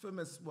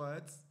blasphemous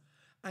words,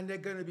 and they're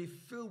going to be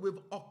filled with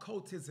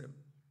occultism.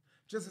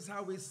 Just as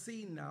how we're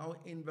seeing now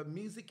in the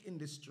music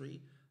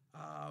industry,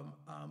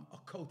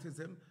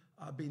 occultism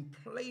being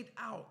played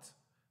out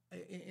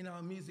in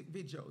our music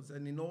videos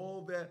and in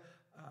all the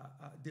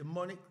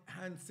demonic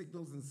hand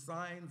signals and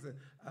signs,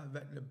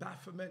 the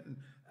Baphomet, and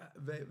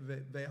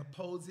they are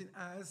posing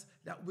as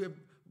that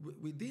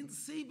we didn't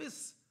see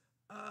this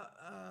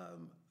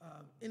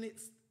in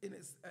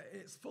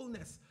its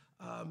fullness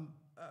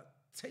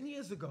 10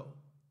 years ago,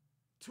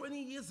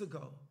 20 years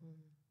ago.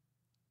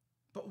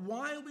 But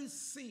why are we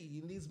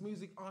seeing these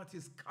music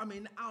artists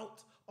coming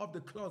out of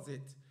the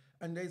closet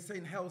and they're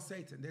saying, "Hell,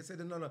 Satan"? They said,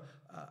 "No,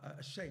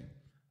 shame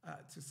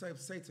to serve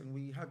Satan."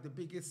 We have the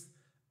biggest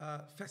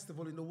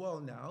festival in the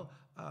world now,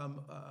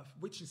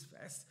 Witches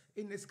Fest,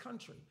 in this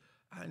country.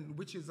 And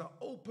witches are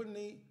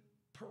openly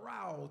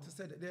proud to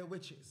say that they're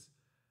witches.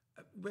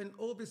 When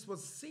all this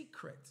was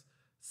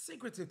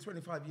secretive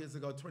 25 years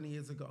ago, 20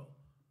 years ago,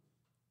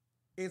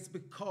 it's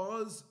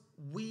because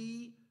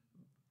we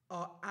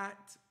are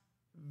at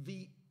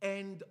the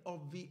end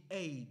of the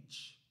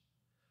age.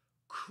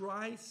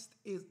 Christ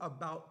is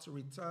about to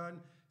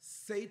return.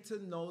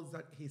 Satan knows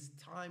that his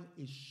time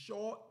is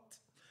short,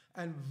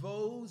 and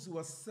those who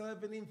are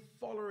serving him,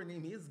 following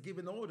him, he is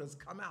giving orders,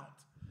 come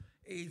out.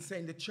 He's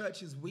saying the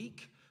church is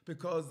weak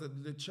because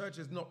the church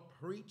is not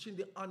preaching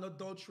the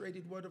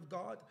unadulterated word of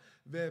God.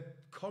 They're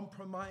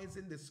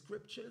compromising the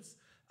scriptures.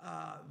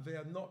 They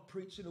are not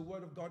preaching the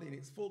word of God in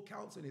its full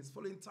counsel, in its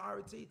full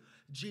entirety.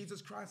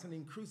 Jesus Christ and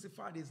him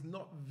crucified is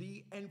not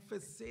the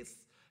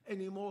emphasis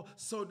anymore.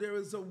 So there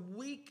is a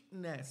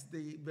weakness.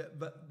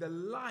 The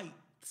light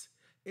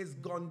is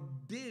gone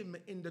dim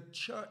in the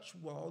church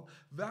world.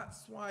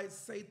 That's why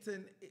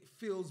Satan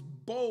feels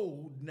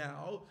bold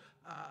now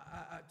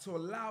to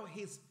allow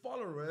his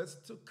followers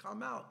to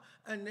come out.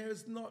 And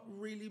there's not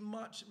really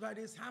much that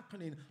is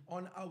happening.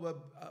 On our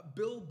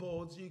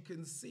billboards, you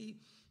can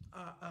see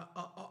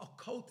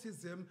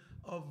occultism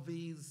of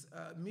these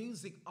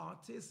music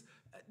artists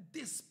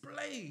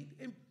displayed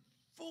in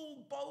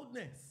full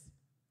boldness.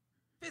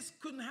 This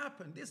couldn't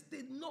happen. This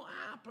did not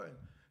happen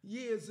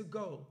years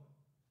ago.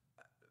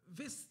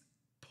 This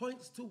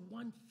points to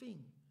one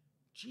thing: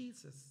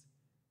 Jesus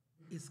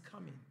is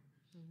coming.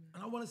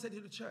 And I want to say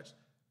to the church,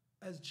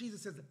 as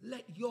Jesus says,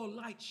 let your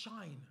light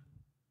shine.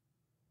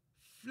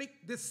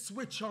 Flick this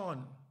switch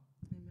on.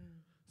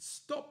 Amen.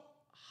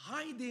 Stop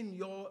hiding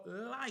your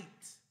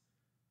light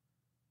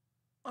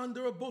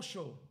under a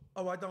bushel.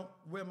 Oh, I don't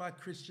wear my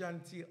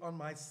Christianity on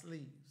my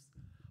sleeves.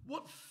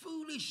 What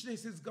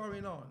foolishness is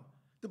going on?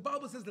 The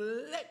Bible says,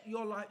 let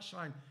your light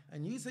shine.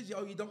 And you say,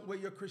 oh, you don't wear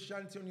your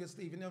Christianity on your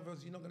sleeve. In other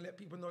words, you're not going to let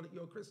people know that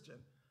you're a Christian.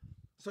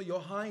 So you're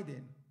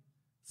hiding.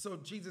 So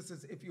Jesus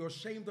says, if you're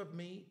ashamed of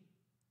me,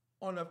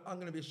 I'm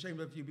going to be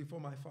ashamed of you before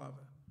my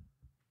Father.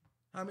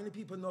 How many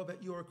people know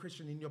that you're a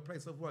Christian in your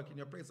place of work, in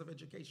your place of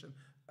education,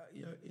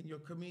 in your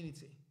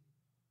community?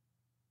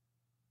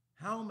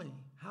 How many?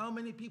 How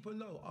many people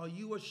know? Are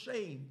you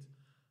ashamed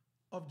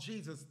of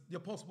Jesus? The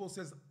Apostle Paul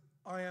says,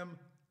 I am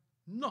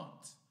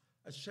not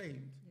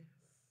ashamed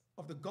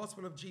of the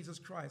gospel of Jesus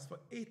Christ, for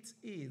it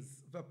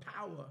is the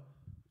power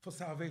for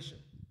salvation,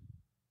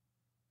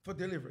 for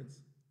deliverance.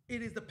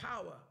 It is the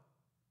power.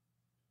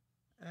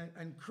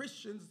 And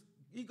Christians,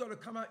 you got to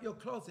come out your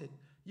closet.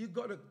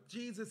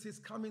 Jesus is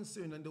coming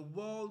soon, and the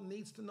world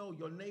needs to know.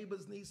 Your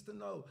neighbors needs to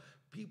know.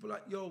 People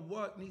at your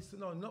work needs to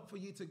know. Not for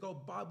you to go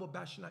Bible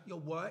bashing at your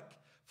work,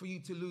 for you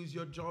to lose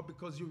your job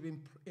because you've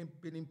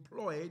been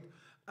employed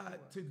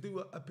to do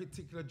a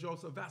particular job.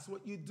 So that's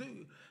what you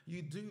do.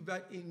 You do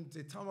that in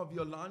the time of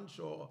your lunch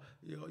or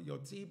your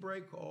tea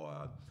break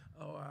or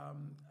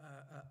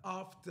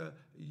after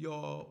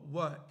your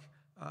work.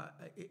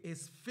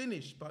 It's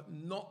finished, but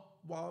not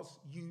whilst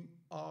you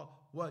are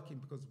working.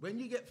 Because when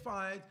you get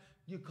fired,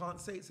 you can't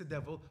say it's the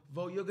devil.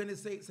 Though you're going to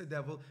say it's the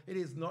devil, it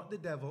is not the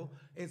devil.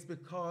 It's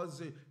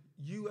because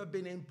you have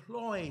been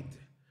employed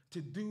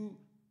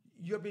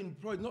you have been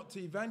employed not to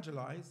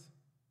evangelize,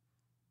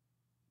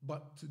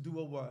 but to do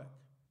a work.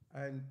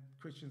 And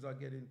Christians are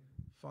getting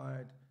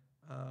fired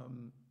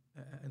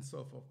and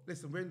so forth.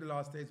 Listen, we're in the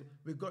last days.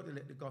 We've got to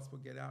let the gospel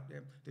get out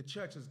there. The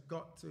church has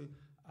got to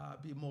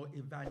be more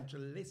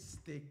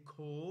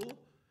evangelistical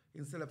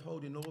instead of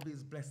holding all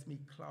these Bless Me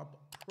Club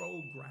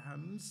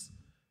programs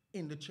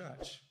in the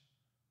church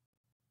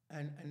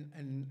and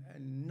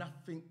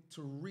nothing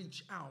to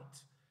reach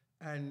out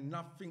and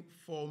nothing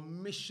for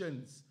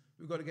missions.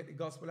 We've got to get the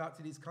gospel out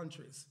to these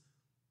countries.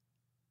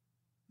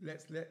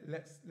 Let's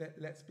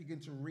begin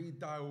to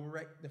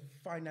redirect the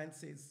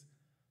finances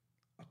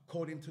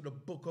according to the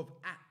book of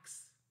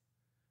Acts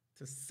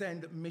to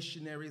send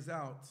missionaries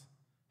out.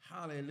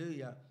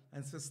 Hallelujah.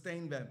 And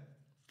sustain them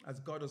as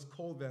God has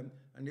called them.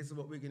 And this is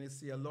what we're going to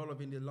see a lot of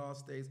in the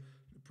last days.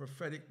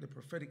 The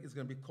prophetic is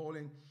going to be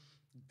calling.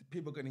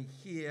 People are going to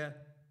hear,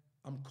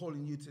 I'm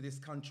calling you to this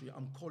country.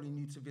 I'm calling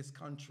you to this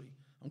country.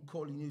 I'm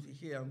calling you to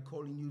here. I'm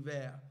calling you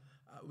there.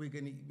 We're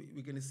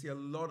going to see a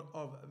lot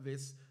of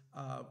this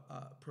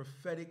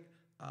prophetic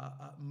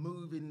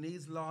move in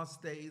these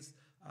last days.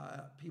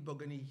 People are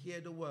going to hear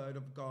the word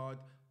of God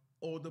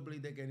audibly.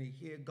 They're going to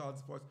hear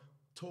God's voice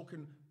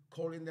talking,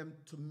 calling them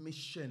to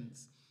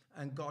missions.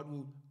 And God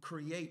will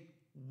create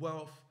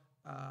wealth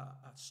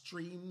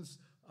streams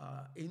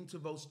into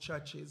those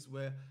churches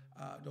where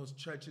those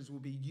churches will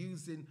be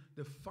using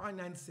the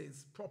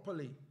finances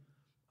properly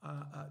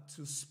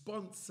to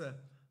sponsor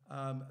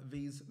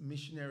these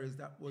missionaries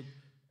that would,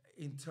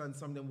 in turn,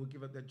 some of them will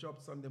give up their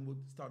jobs, some of them will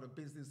start a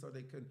business so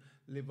they can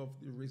live off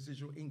the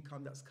residual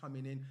income that's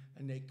coming in,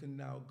 and they can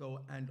now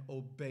go and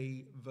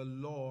obey the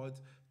Lord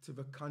to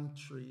the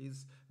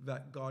countries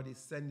that God is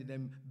sending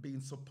them, being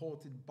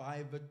supported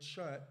by the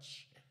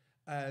church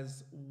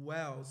as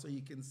well. So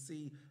you can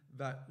see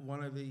that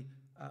one of the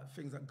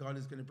things that God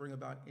is going to bring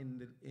about in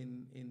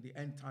the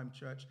end time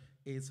church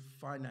is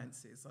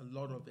finances, a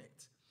lot of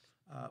it.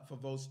 For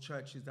those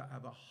churches that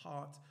have a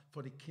heart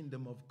for the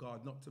kingdom of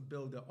God, not to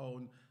build their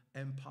own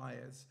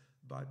empires,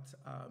 but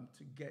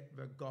to get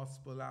the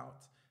gospel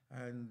out.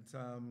 And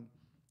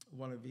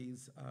one of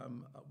these,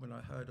 when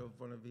I heard of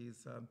one of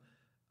these,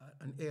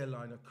 an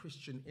airline, a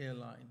Christian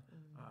airline,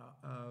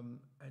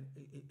 and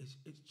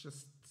it's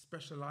just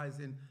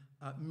specializing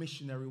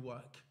missionary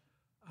work.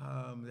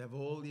 They have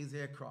all these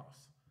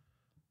aircrafts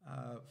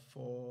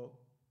for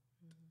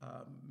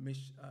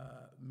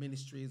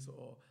ministries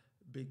or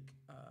big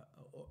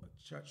or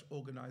church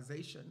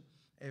organization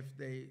if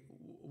they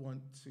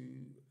want to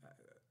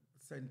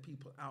send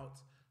people out.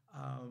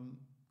 I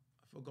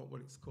forgot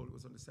what it's called. It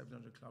was on the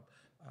 700 Club.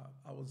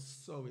 I was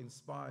so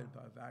inspired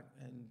by that,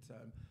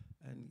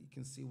 and you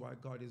can see why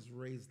God has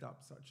raised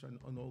up such an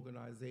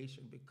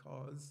organization,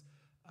 because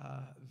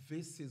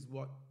this is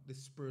what the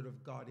Spirit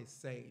of God is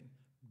saying.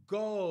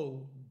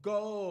 Go,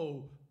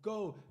 go,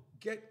 go.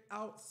 Get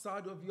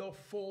outside of your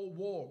four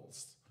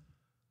walls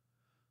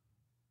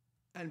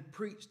and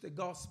preach the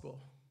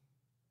gospel.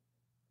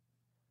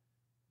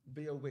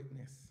 Be a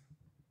witness.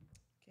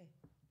 Okay.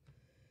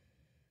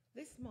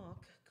 This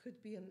mark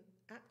could be an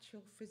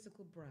actual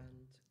physical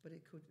brand, but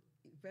it could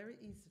very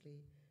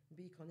easily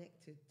be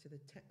connected to the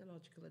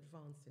technological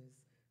advances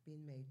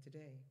being made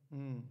today.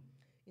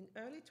 In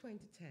early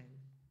 2010,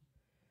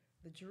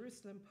 the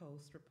Jerusalem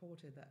Post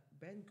reported that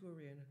Ben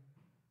Gurion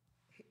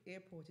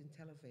Airport in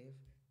Tel Aviv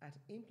had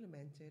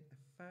implemented a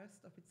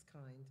first of its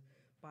kind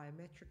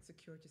biometric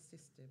security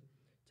system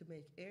to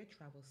make air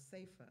travel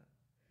safer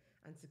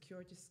and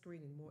security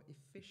screening more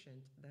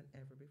efficient than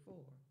ever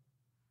before.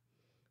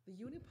 The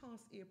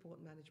Unipass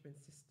Airport Management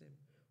System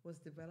was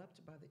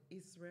developed by the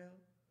Israel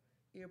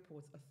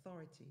Airports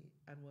Authority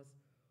and was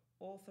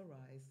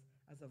authorized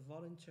as a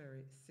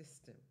voluntary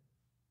system.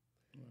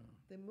 Wow.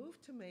 The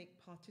move to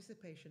make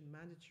participation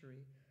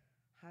mandatory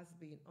has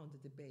been under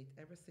debate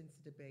ever since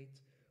the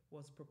debate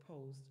was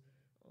proposed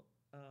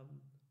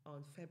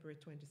on February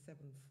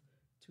 27th,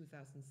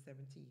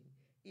 2017.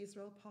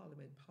 Israel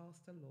Parliament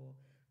passed a law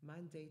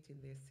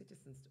mandating their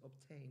citizens to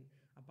obtain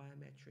a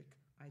biometric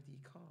ID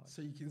card.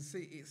 So you can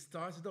see it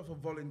started off a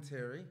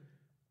voluntary.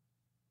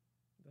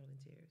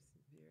 Volunteers.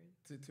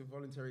 To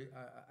voluntary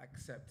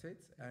accept it,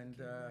 and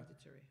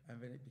mandatory. And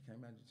then it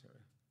became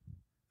mandatory.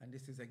 And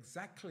this is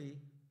exactly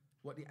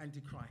what the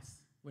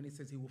Antichrist, when he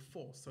says he will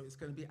force. So it's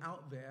going to be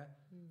out there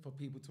for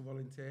people to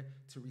volunteer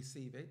to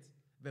receive it.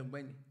 Then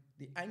when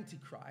the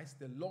Antichrist,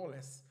 the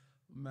lawless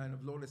man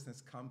of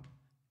lawlessness, come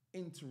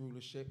into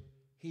rulership,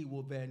 he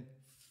will then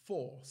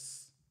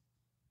force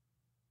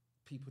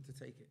people to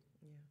take it.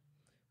 Yeah.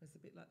 It's a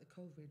bit like the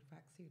COVID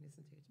vaccine,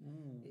 isn't it?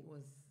 Ooh. It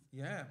was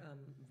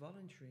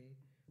voluntary,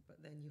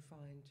 but then you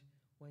find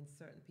when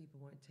certain people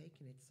weren't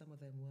taking it, some of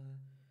them were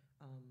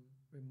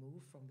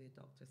removed from their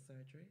doctor's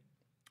surgery.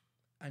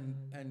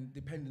 And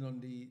depending on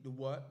the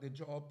work, the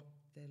job.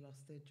 They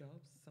lost their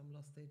jobs. Some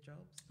lost their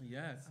jobs.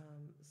 Yes.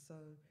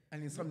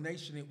 And in some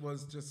nation, it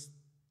was just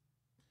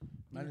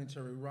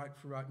mandatory right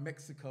throughout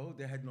Mexico.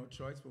 They had no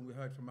choice. When we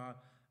heard from our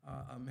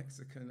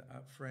Mexican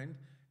friend,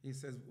 he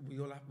says we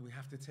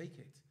have to take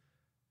it.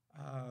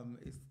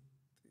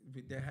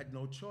 They had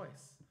no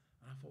choice.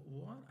 And I thought,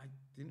 what? I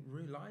didn't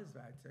realize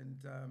that.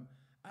 And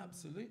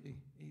absolutely,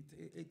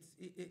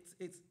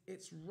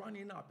 it's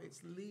running up,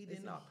 it's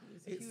leading up,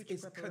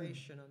 it's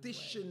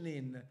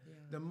conditioning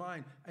the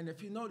mind. And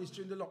if you notice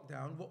during the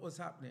lockdown, what was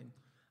happening?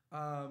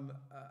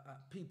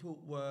 People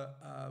were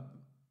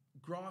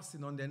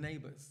grasping on their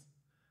neighbors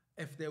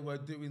if they were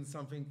doing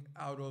something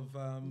out of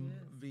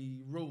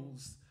the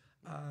rules.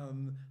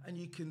 And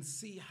you can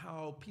see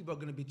how people are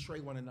going to betray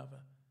one another.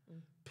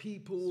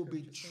 People will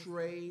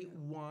betray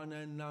one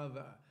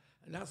another.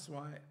 And that's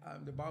why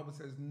the Bible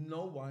says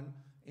no one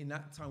in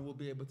that time will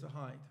be able to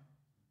hide.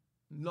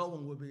 No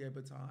one will be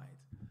able to hide.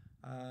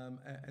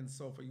 And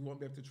so forth. You won't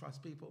be able to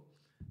trust people.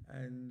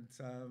 And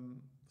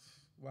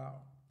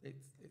wow,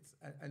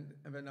 and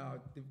then our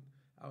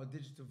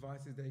digital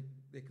devices,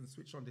 they can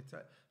switch on the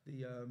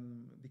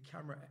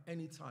camera at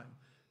any time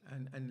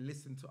and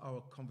listen to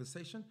our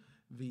conversation.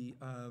 The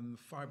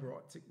fiber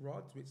optic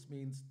rod, which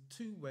means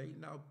two-way.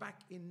 Now,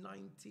 back in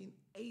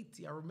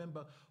 1980, I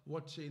remember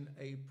watching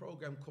a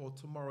program called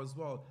Tomorrow's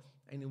World.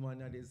 Anyone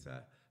that is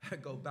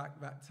go back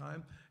that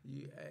time,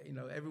 you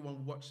know,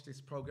 everyone watched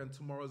this program,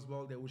 Tomorrow's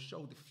World. They will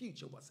show the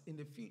future, what's in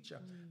the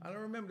future. And I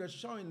remember they're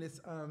showing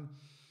this.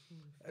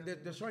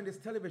 They're showing this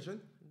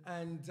television,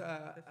 and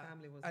the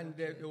family was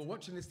they were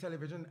watching this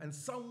television, and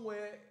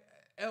somewhere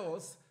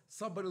else,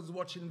 somebody was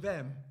watching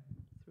them.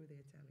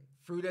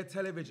 Through their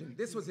television.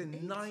 This was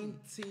in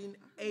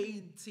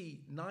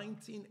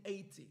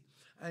 1980.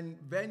 And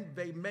then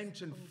they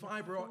mentioned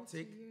fiber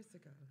optic. Years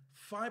ago.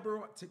 Fiber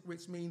optic,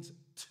 which means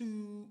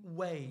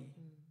two-way.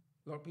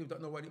 A lot of people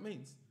don't know what it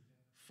means.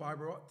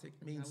 Fiber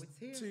optic means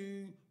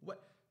two-way.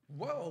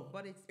 Whoa,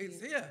 but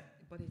it's here.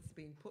 But it's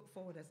been put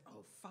forward as,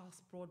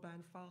 fast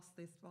broadband, fast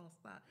this,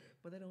 fast that.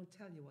 But they don't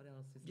tell you what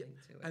else is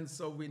linked to it. And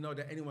so we know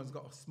that anyone's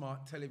got a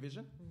smart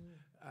television.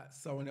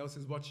 Someone else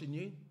is watching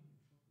you.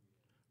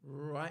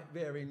 Right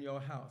there in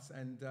your house,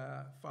 and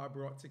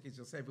fiber optic is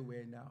just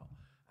everywhere now.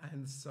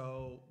 And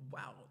so,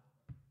 wow,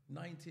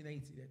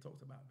 1980 they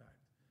talked about that,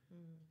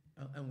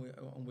 and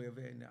we're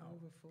there now.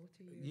 Over 40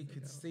 years You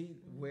could see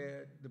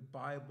where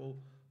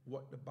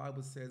what the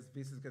Bible says.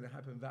 This is going to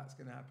happen. That's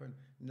going to happen.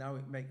 Now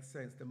it makes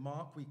sense. The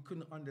mark we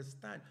couldn't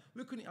understand.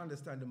 We couldn't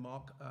understand the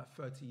mark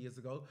 30 years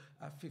ago,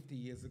 50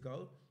 years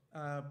ago.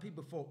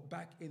 People thought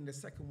back in the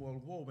Second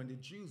World War when the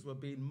Jews were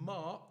being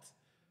marked.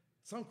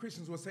 Some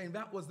Christians were saying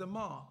that was the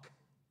mark.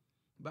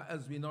 But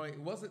as we know, it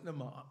wasn't the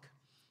mark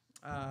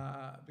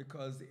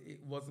because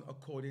it wasn't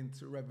according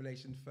to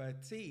Revelation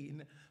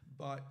 13.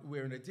 But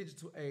we're in a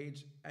digital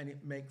age, and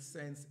it makes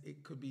sense.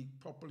 It could be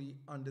properly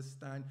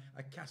understood,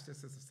 a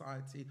cashless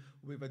society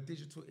with a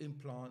digital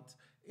implant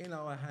in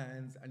our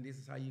hands. And this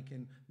is how you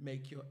can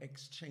make your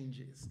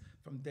exchanges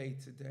from day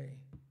to day.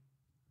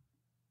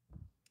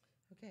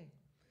 Okay.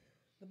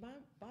 The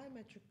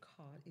biometric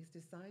card is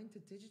designed to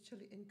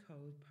digitally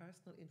encode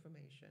personal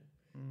information,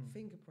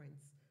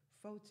 fingerprints,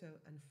 photo,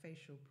 and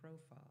facial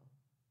profile.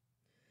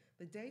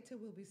 The data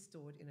will be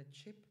stored in a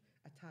chip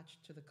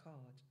attached to the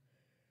card,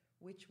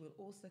 which will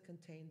also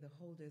contain the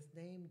holder's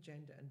name,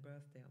 gender, and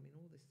birthday. I mean,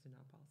 all this is in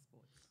our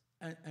passports.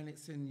 And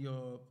it's in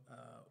your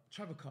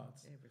travel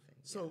cards. Everything.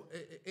 So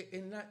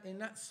in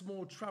that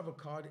small travel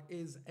card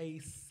is a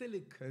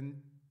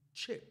silicon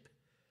chip.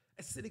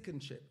 A silicon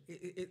chip.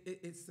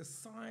 It's the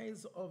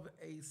size of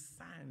a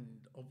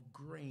sand of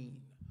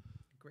grain.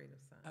 A grain of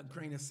sand. A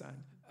grain of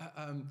sand.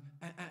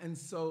 And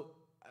so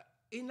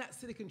in that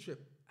silicon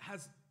chip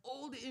has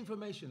all the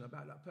information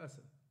about that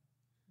person.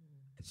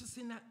 It's just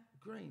in that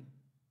grain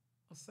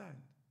of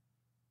sand.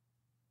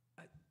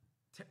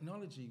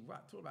 Technology,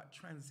 talk about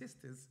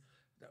transistors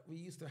that we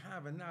used to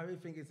have, and now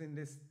everything is in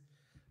this.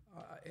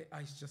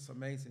 It's just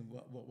amazing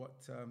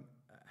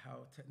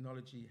how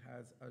technology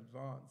has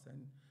advanced,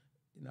 and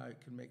you know,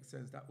 it can make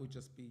sense that would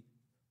just be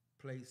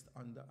placed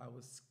under our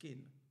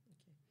skin.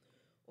 Okay.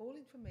 All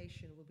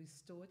information will be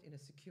stored in a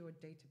secure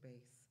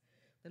database.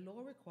 The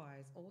law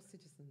requires all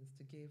citizens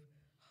to give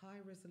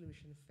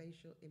high-resolution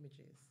facial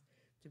images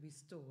to be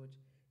stored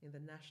in the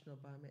National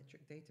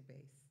Biometric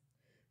Database.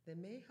 They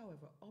may,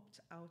 however, opt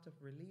out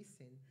of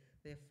releasing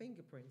their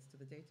fingerprints to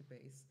the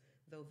database,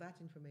 though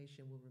that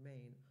information will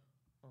remain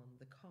on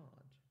the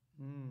card.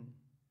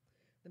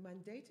 The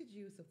mandated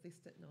use of this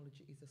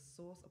technology is a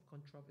source of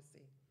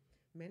controversy.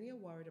 Many are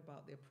worried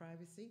about their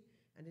privacy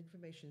and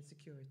information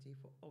security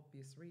for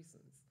obvious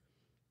reasons,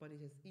 but it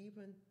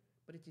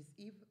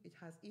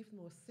has even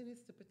more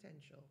sinister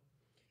potential.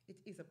 It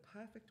is a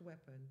perfect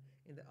weapon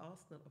in the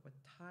arsenal of a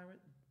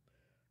tyrant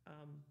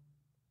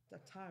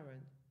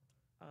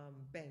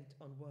bent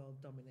on world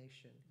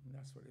domination. And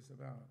that's what it's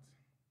about.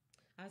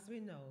 As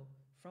we know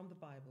from the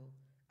Bible,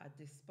 a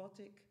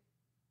despotic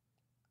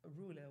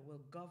ruler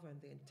will govern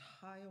the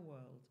entire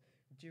world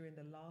during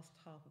the last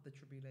half of the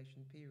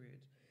tribulation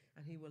period,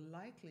 and he will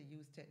likely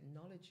use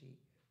technology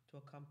to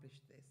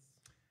accomplish this.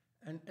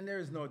 And there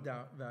is no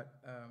doubt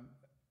that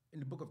in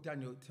the book of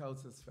Daniel, it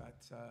tells us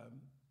that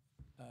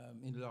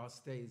in the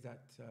last days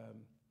that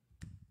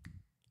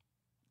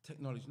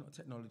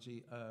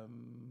technology,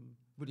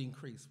 would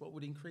increase. What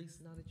would increase?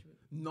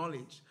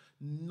 Knowledge.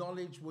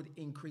 Knowledge would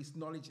increase.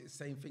 Knowledge is the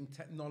same thing.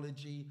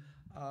 Technology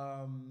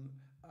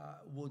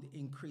would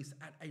increase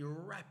at a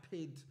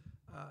rapid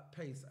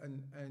pace.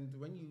 And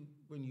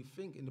when you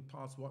think in the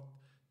past,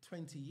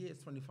 20 years,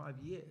 25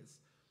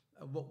 years,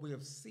 what we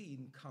have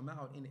seen come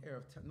out in the era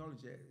of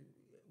technology,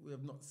 we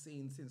have not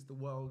seen since the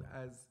world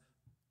has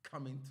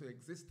come into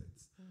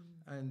existence.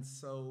 And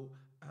so,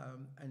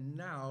 and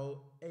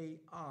now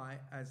AI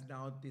has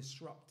now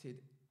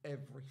disrupted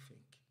everything.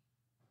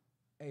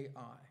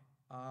 AI.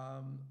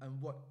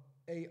 And what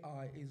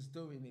AI is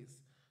doing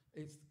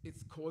is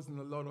it's causing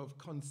a lot of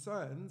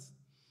concerns.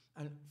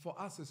 And for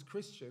us as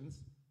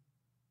Christians,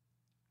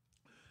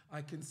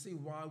 I can see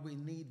why we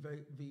need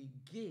the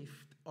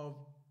gift of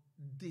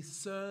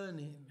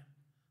discernment,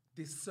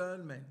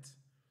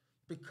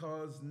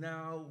 because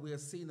now we are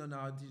seeing on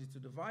our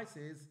digital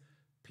devices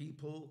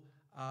people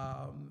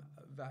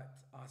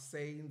that are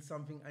saying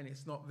something and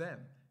it's not them.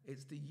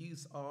 It's the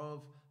use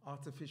of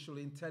artificial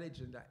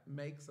intelligence that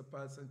makes a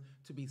person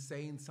to be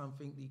saying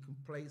something. You can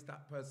place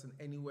that person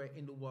anywhere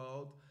in the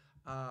world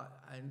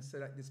and say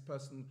that this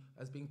person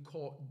has been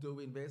caught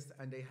doing this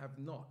and they have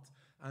not.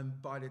 And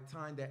by the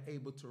time they're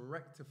able to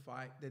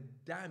rectify the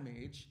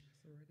damage,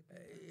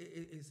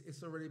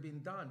 it's already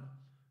been done.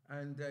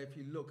 And if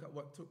you look at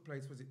what took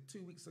place, was it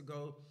 2 weeks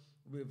ago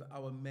with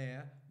our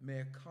Mayor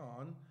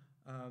Khan,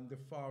 the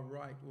far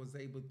right was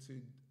able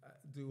to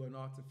do an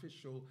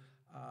artificial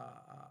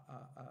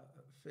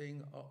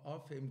thing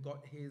of him,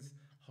 got his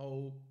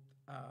whole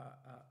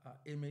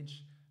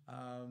image,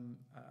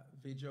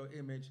 video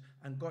image,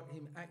 and got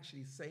him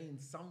actually saying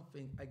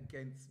something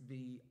against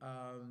the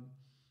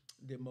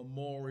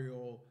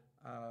memorial.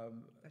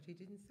 But he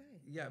didn't say.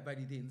 Yeah, but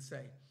he didn't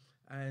say.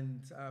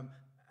 And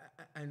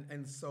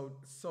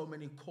so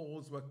many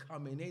calls were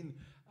coming in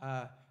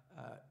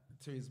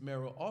to his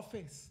mayoral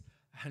office,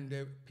 and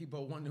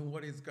people were wondering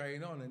what is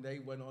going on, and they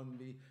went on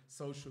the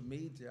social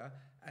media,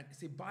 and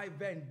see, by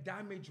then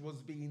damage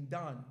was being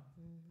done.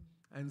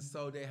 And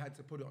so they had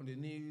to put it on the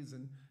news,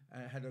 and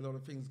had a lot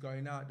of things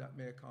going out that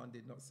Mayor Khan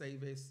did not say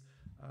this.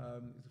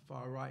 The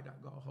far right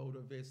that got a hold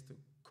of this to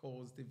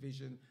cause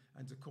division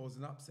and to cause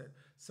an upset.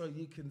 So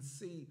you can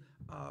see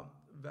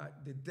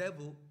that the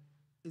devil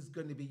is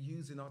going to be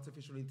using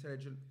artificial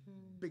intelligence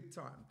big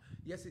time.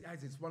 Yes, it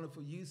has its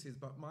wonderful uses,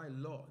 but my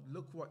Lord,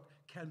 look what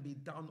can be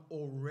done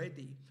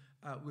already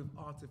with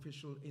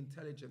artificial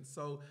intelligence.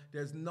 So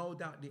there's no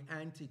doubt the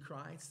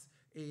Antichrist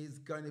is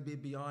going to be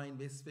behind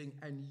this thing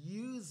and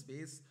use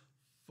this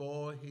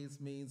for his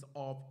means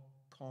of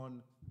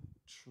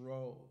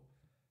control.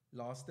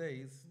 Last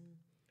days.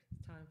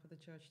 It's time for the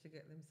church to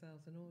get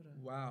themselves in order.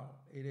 Wow,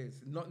 it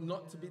is.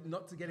 Not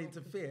to get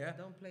into fear.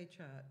 Don't play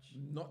church.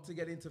 Not to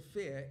get into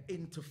fear,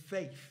 into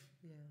faith.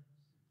 Yeah.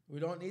 We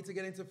don't need to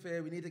get into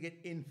fear. We need to get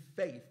in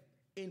faith.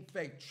 In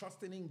faith,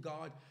 trusting in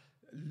God,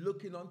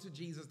 looking unto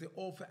Jesus, the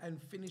author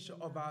and finisher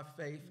of our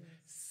faith,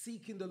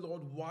 seeking the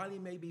Lord while he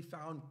may be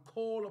found,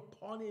 call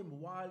upon him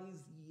while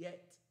he's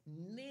yet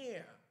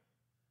near,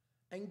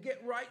 and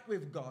get right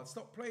with God.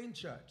 Stop playing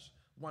church.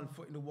 One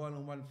foot in the world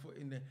and one foot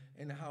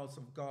in the house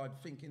of God,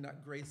 thinking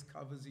that grace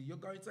covers you. You're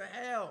going to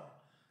hell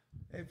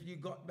if you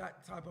got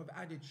that type of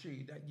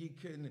attitude that you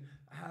can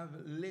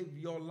live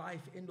your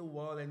life in the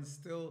world and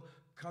still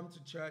come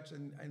to church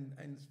and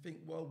think,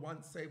 well,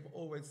 once saved,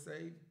 always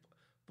saved.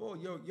 Boy,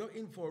 you're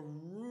in for a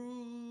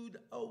rude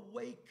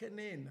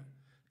awakening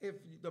if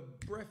the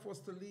breath was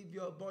to leave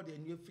your body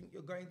and you think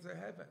you're going to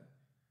heaven.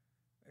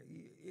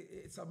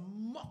 It's a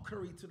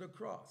mockery to the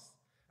cross,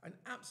 an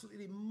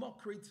absolutely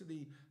mockery to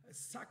the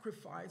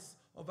sacrifice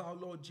of our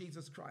Lord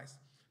Jesus Christ,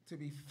 to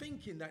be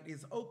thinking that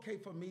it's okay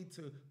for me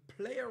to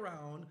play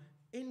around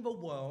in the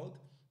world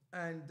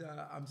and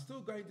I'm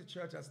still going to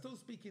church, I still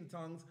speak in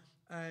tongues,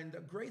 and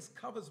grace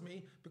covers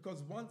me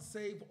because once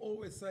saved,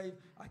 always saved.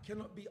 I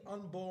cannot be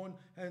unborn,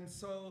 and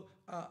so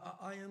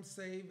I am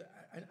saved.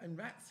 And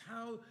that's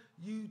how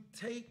you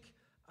take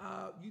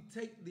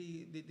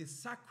the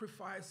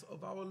sacrifice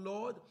of our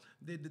Lord,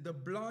 the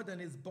blood and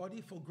his body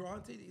for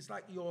granted. It's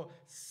like you're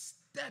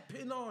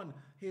stepping on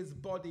his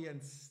body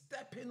and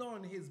stepping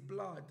on his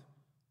blood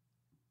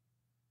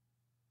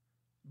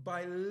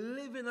by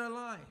living a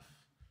life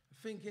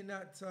thinking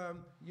that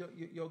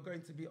you're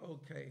going to be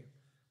okay.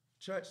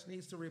 Church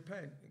needs to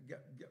repent.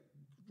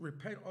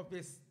 Repent of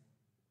this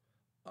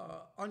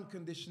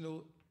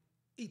unconditional,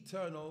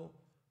 eternal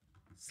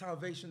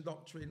salvation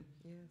doctrine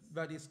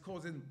that is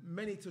causing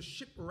many to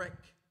shipwreck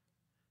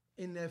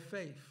in their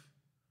faith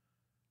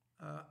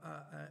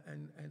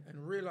and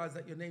realize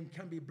that your name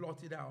can be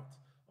blotted out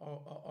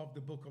of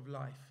the book of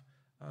life.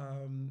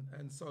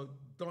 And so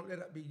don't let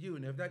that be you.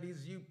 And if that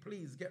is you,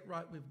 please get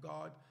right with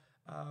God.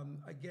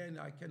 Again,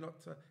 I cannot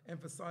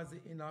emphasize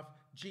it enough.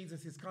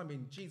 Jesus is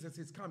coming. Jesus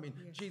is coming.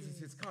 Yes,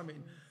 Jesus is coming.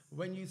 Yes.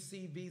 When you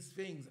see these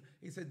things,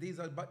 he said, these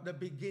are but the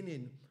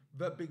beginning.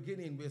 the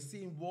beginning. We're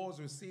seeing wars.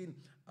 We're seeing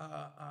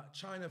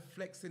China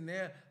flexing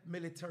their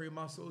military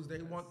muscles.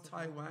 They want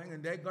Taiwan,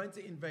 and they're going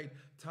to invade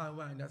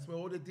Taiwan. That's where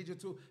all the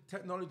digital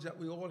technology that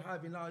we all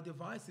have in our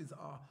devices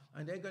are.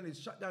 And they're going to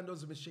shut down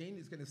those machines.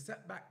 It's going to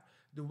set back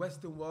the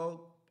Western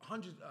world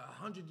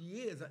 100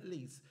 years at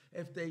least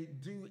if they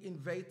do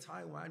invade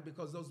Taiwan,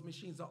 because those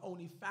machines are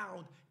only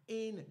found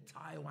in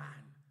Taiwan.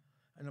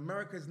 And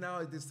America has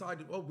now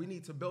decided, oh, we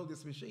need to build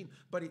this machine,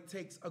 but it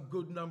takes a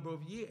good number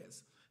of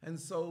years. And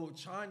so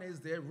China is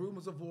there.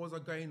 Rumors of wars are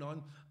going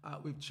on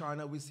with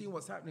China. We see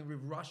what's happening with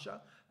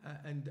Russia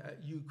and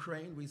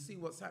Ukraine. We see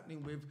what's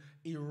happening with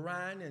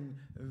Iran and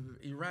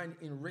Iran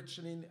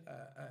enriching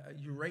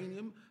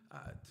uranium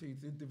to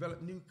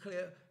develop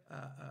nuclear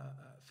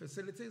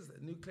facilities,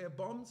 nuclear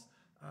bombs.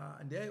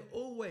 And they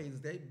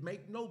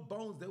make no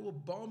bones. They will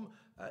bomb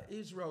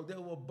Israel. They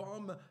will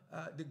bomb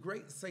the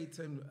great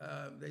Satan,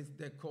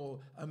 they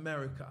call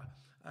America,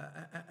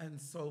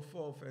 and so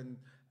forth. And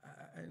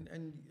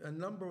a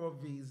number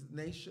of these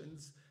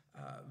nations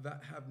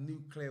that have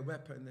nuclear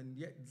weapons, and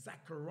yet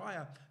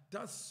Zechariah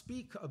does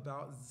speak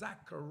about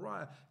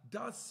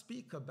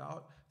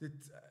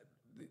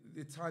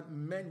the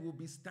time men will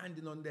be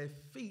standing on their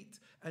feet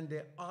and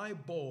their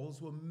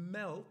eyeballs will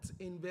melt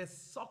in their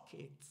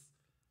sockets.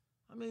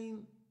 I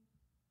mean,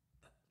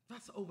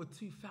 that's over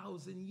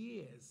 2,000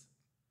 years.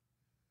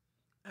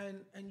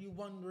 And you're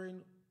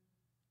wondering,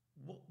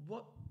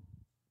 what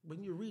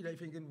when you read it, you're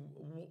thinking,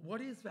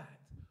 what is that?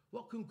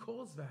 What can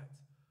cause that?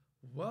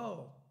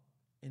 Well,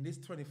 in this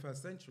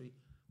 21st century,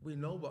 we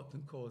know what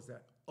can cause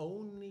that.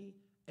 Only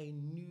a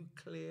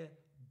nuclear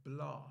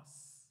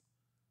blast.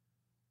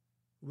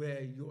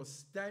 Where you're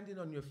standing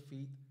on your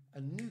feet,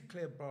 a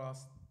nuclear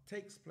blast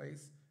takes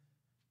place,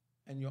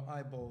 and your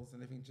eyeballs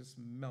and everything just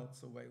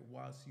melts away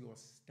whilst you're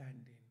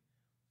standing.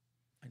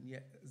 And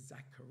yet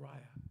Zechariah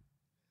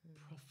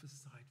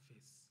prophesied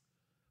this.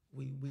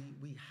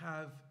 We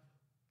have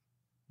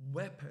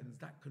weapons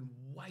that can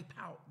wipe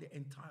out the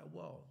entire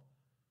world.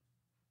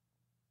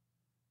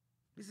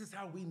 This is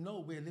how we know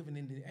we're living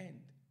in the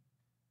end.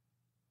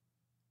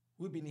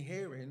 We've been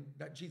hearing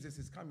that Jesus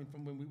is coming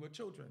from when we were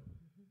children.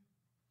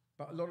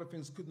 But a lot of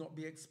things could not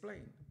be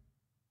explained.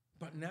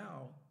 But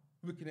now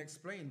we can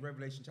explain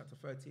Revelation chapter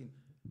 13,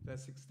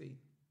 verse 16,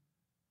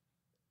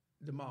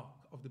 the mark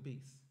of the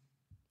beast,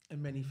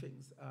 and many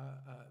things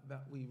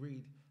that we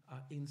read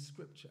in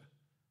Scripture.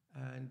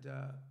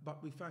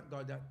 But we thank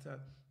God that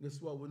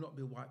this world will not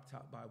be wiped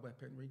out by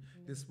weaponry.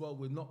 This world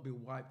will not be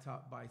wiped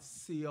out by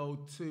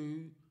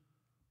CO2.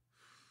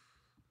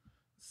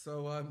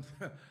 So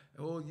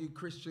all you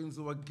Christians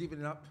who are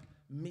giving up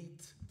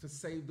meat to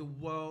save the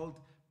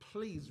world,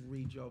 please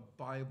read your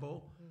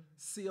Bible.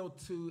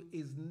 CO2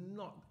 is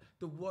not,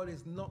 the world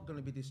is not going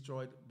to be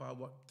destroyed by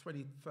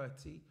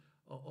 2030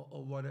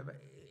 or whatever.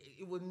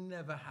 It will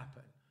never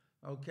happen,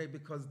 okay?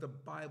 Because the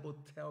Bible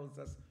tells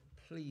us,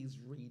 please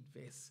read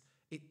this.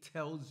 It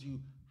tells you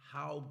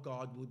how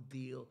God will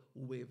deal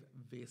with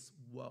this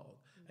world.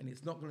 And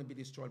it's not going to be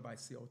destroyed by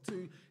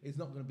CO2. It's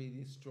not going to be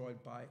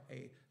destroyed by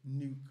a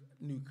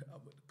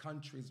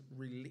countries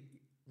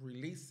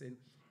releasing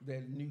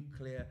their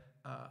nuclear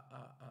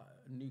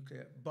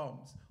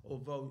bombs.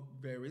 Although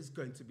there is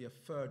going to be a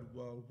third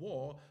world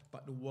war,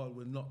 but the world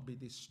will not be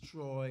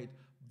destroyed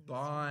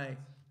by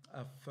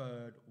a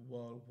third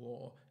world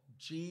war.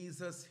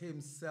 Jesus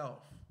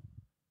himself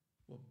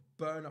will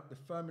burn up the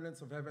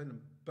firmaments of heaven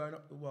and burn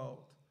up the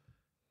world.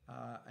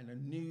 And a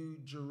new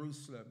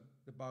Jerusalem,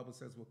 the Bible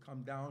says, will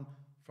come down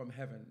from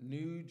heaven.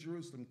 New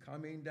Jerusalem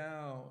coming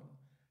down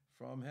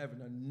from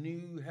heaven. A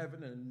new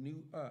heaven and a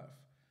new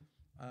earth.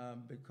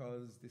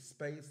 Because the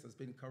space has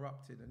been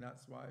corrupted, and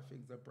that's why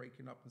things are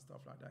breaking up and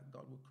stuff like that.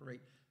 God will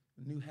create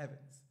new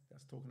heavens.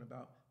 That's talking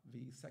about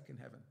the second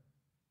heaven.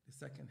 The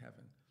second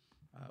heaven,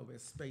 where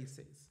space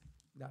is.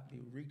 That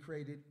be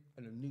recreated,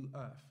 and a new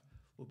earth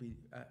will be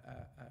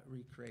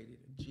recreated.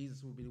 And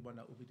Jesus will be the one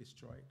that will be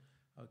destroyed.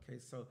 Okay,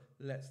 so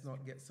let's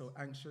not get so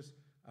anxious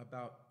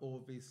about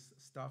all this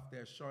stuff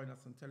they're showing us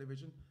on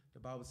television.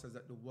 The Bible says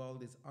that the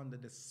world is under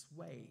the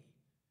sway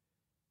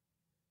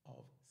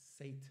of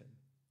Satan,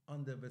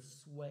 under the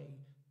sway,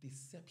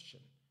 deception.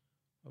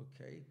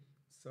 Okay,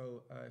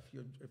 so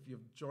if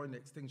you've joined the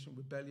Extinction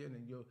Rebellion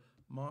and you're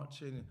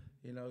marching,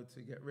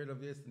 to get rid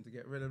of this and to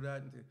get rid of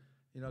that, and to,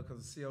 because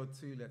of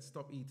CO2, let's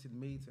stop eating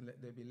meat and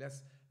let there be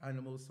less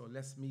animals, so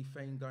less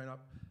methane going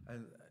up.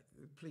 And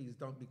please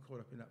don't be caught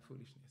up in that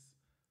foolishness,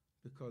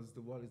 because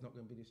the world is not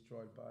going to be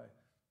destroyed by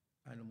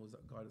animals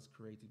that God has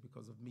created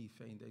because of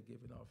methane they're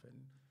giving off and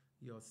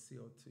your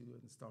CO2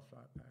 and stuff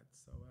like that.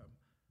 So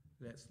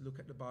let's look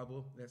at the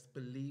Bible. Let's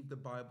believe the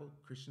Bible.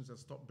 Christians have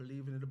stopped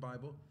believing in the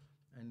Bible,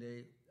 and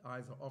their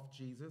eyes are off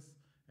Jesus,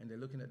 and they're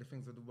looking at the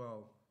things of the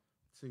world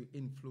to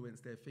influence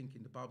their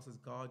thinking. The Bible says,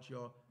 guard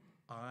your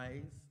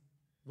eyes,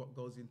 what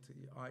goes into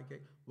your eye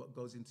gate, what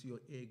goes into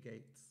your ear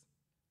gates.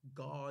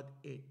 Guard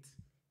it.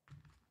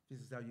 This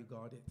is how you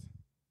guard it.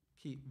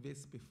 Keep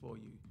this before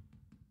you.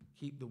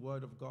 Keep the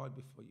word of God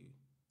before you.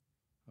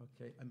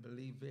 Okay, and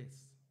believe this.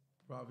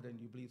 rather than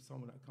you believe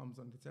someone that comes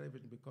on the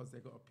television because they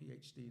got a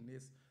PhD in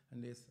this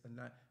and this and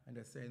that, and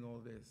they're saying all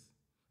this.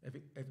 If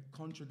it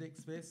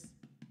contradicts this,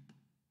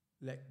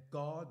 let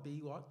God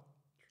be what?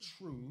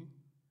 True,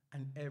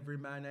 and every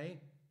man a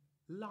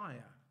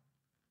liar.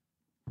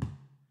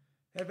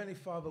 Heavenly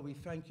Father, we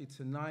thank you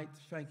tonight.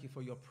 Thank you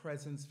for your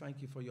presence.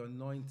 Thank you for your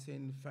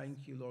anointing.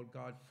 Thank you, Lord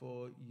God,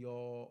 for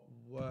your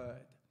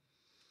word.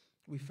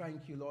 We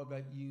thank you, Lord,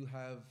 that you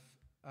have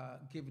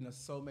given us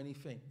so many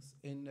things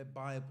in the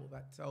Bible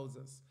that tells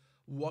us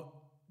what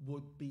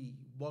would be,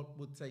 what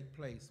would take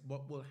place,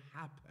 what will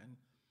happen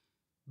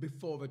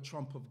before the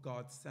trump of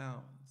God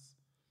sounds.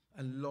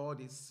 And Lord,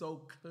 it's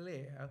so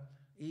clear,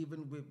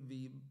 even with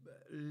the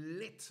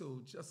little,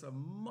 just a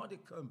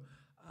modicum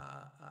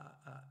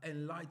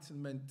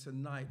enlightenment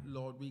tonight,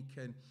 Lord, we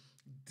can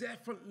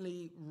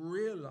definitely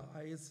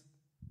realize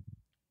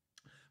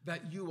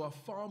that you are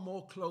far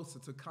more closer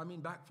to coming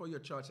back for your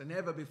church than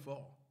ever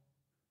before.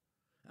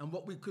 And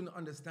what we couldn't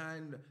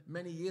understand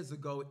many years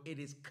ago, it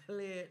is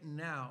clear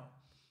now.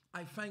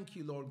 I thank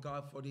you, Lord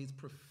God, for these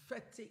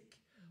prophetic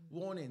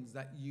warnings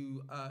that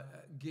you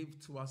give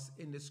to us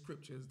in the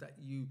scriptures, that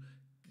you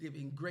give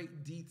in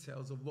great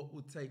details of what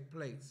will take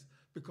place.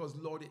 Because,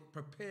 Lord, it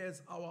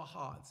prepares our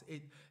hearts.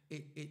 It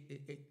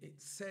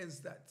says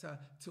that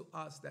to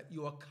us that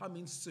you are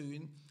coming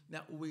soon,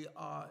 that we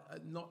are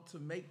not to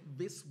make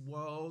this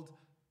world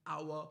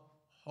our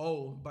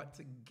home, but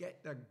to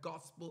get the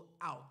gospel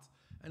out.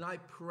 And I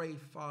pray,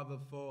 Father,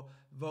 for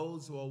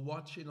those who are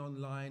watching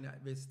online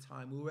at this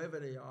time, whoever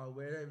they are,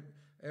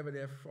 wherever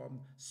they're from,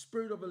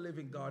 Spirit of the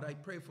living God, I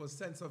pray for a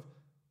sense of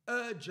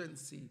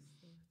urgency,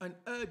 an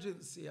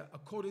urgency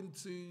according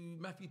to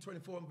Matthew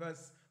 24 and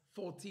verse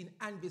 14,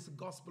 and this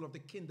gospel of the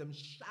kingdom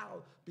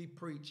shall be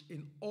preached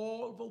in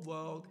all the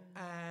world,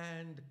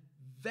 and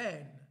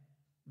then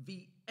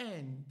the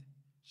end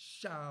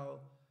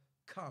shall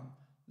come.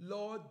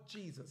 Lord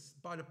Jesus,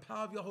 by the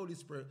power of your Holy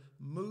Spirit,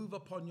 move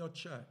upon your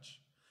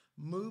church,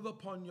 move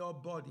upon your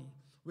body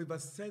with a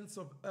sense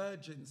of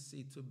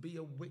urgency to be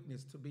a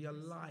witness, to be a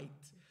light,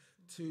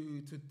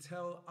 to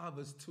tell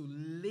others, to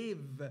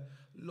live,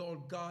 Lord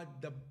God,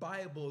 the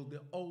Bible, the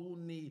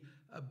only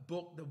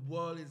book the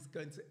world is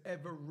going to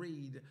ever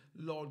read,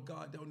 Lord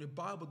God. The only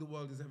Bible the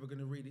world is ever going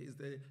to read is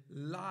the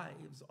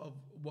lives of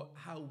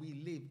how we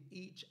live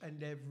each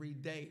and every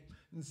day.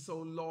 And so,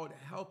 Lord,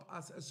 help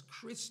us as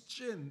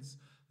Christians,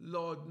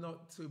 Lord,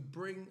 not to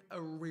bring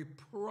a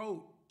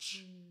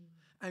reproach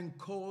and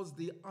cause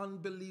the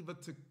unbeliever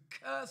to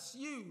curse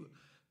you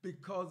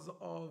because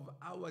of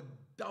our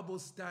double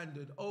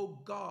standard. Oh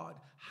God,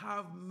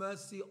 have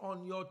mercy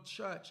on your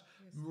church.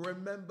 Yes.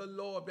 Remember,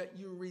 Lord, that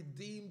you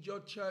redeemed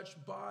your church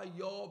by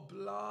your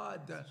dross,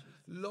 yes,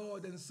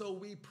 Lord. And so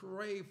we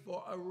pray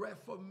for a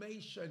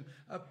reformation,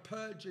 a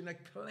purging, a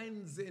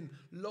cleansing,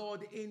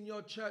 Lord, in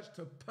your church,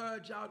 to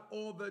purge out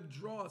all the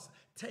dross,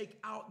 take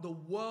out the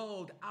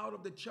world out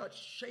of the church,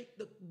 shake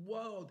the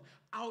world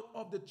out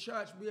of the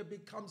church. We have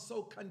become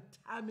so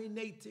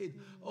contaminated,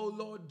 oh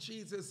Lord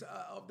Jesus,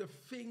 of the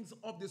things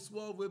of this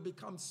world. We've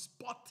become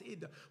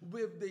spotted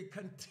with the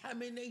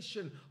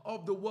contamination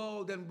of the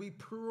world. And we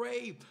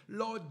pray,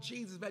 Lord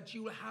Jesus, that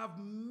you will have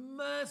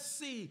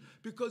mercy,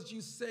 because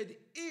you said,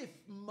 if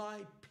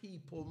my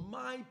people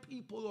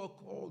are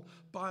called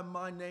by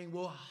my name,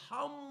 will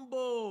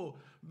humble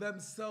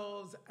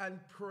themselves and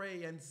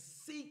pray and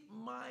seek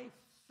my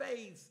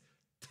face,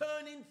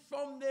 turning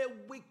from their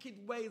wicked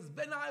ways,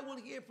 then I will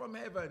hear from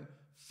heaven,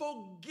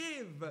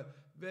 forgive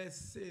their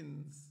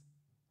sins,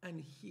 and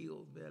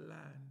heal their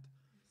land.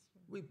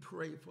 We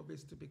pray for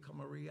this to become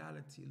a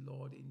reality,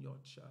 Lord, in your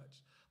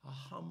church, a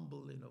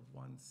humbling of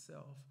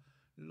oneself,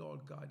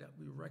 Lord God, that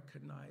we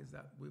recognize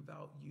that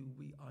without you,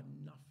 we are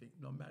nothing.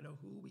 No matter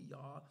who we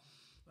are,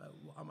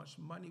 how much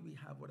money we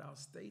have, what our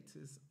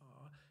status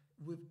are,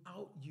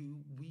 without you,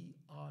 we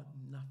are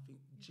nothing.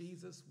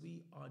 Jesus,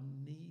 we are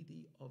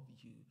needy of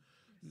you.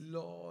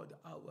 Lord,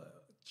 our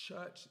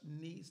church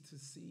needs to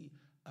see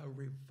a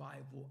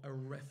revival, a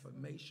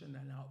reformation,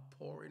 an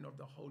outpouring of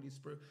the Holy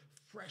Spirit,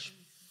 fresh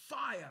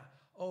fire.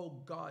 Oh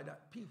God,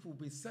 that people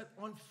will be set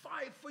on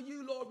fire for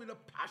you, Lord, with a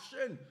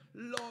passion,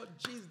 Lord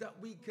Jesus, that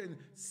we can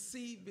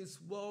see this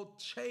world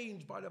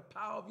change by the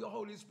power of your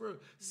Holy Spirit.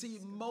 See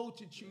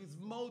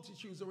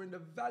multitudes are in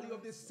the valley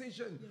of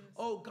decision.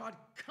 Oh God,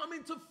 come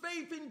into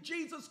faith in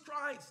Jesus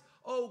Christ.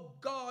 Oh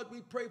God,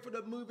 we pray for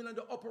the moving and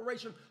the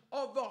operation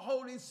of the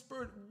Holy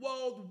Spirit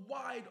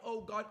worldwide,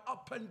 oh God,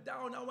 up and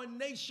down our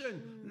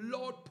nation.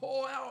 Lord,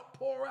 pour out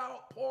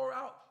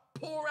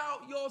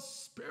your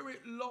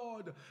spirit,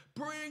 Lord.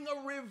 Bring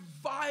a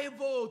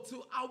revival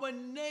to our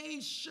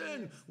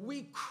nation.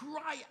 We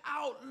cry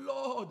out,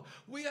 Lord.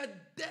 We are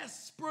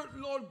desperate,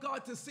 Lord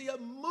God, to see a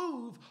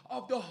move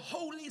of the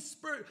Holy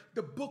Spirit.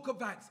 The book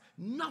of Acts,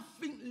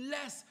 nothing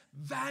less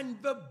than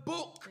the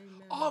book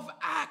of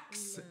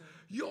Acts.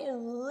 Your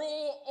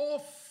raw,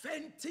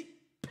 authentic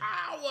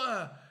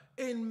power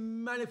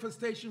in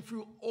manifestation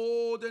through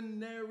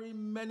ordinary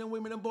men and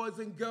women and boys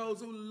and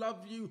girls who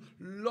love you.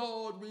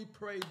 Lord, we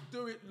pray.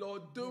 Do it,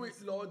 Lord. Do it,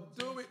 Lord.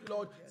 Do it,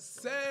 Lord.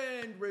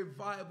 Send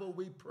revival,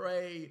 we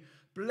pray.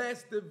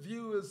 Bless the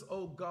viewers,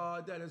 oh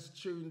God, that has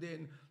tuned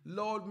in.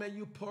 Lord, may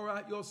you pour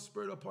out your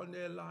spirit upon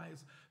their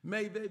lives.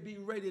 May they be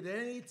ready at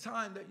any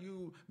time that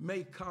you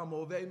may come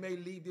or they may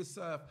leave this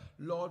earth.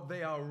 Lord,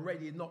 they are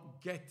ready,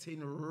 not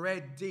getting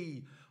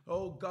ready.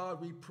 Oh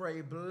God, we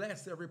pray,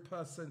 bless every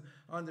person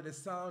under the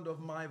sound of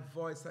my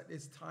voice at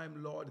this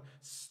time, Lord.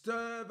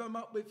 Stir them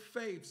up with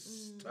faith.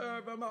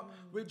 Stir them up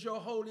with your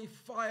holy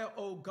fire,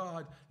 oh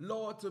God.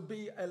 Lord, to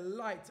be a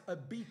light, a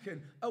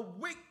beacon, a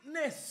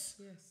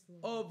witness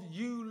of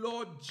you,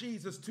 Lord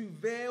Jesus, to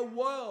their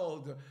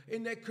world,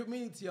 in their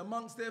community,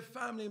 amongst their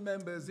family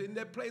members, in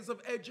their place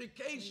of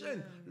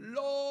education.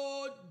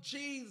 Lord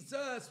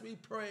Jesus, we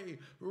pray,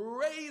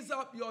 raise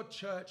up your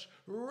church.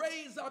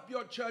 Raise up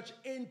your church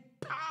in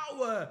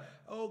power.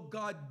 Oh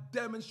God,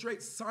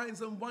 demonstrate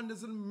signs and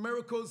wonders and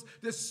miracles,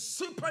 the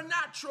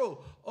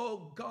supernatural.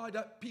 Oh God,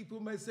 that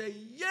people may say,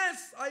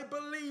 yes, I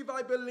believe,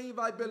 I believe,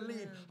 I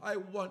believe. I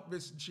want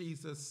this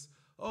Jesus.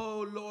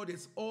 Oh Lord,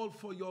 it's all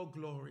for your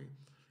glory.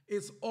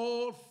 It's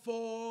all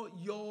for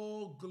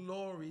your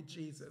glory,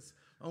 Jesus.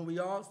 And we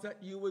ask that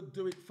you would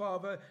do it,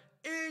 Father,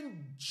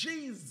 in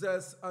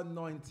Jesus'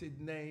 anointed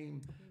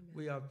name.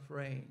 We are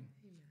praying.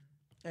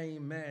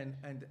 Amen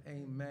and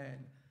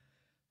amen.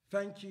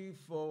 Thank you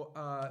for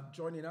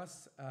joining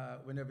us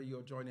whenever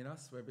you're joining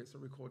us, whether it's a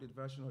recorded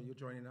version or you're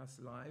joining us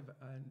live.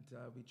 And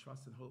we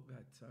trust and hope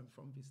that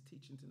from this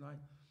teaching tonight,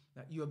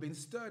 that you have been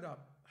stirred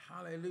up.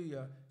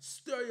 Hallelujah.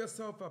 Stir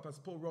yourself up, as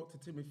Paul wrote to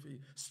Timothy.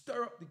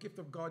 Stir up the gift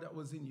of God that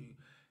was in you.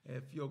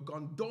 If you're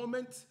gone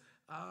dormant,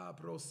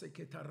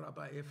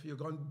 if you're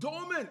gone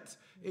dormant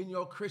in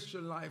your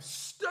Christian life,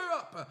 stir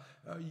up,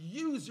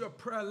 use your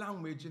prayer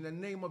language in the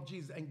name of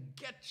Jesus and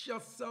get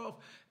yourself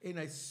in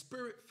a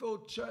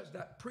spirit-filled church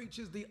that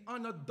preaches the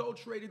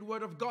unadulterated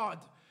word of God.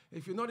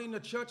 If you're not in the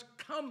church,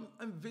 come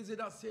and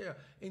visit us here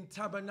in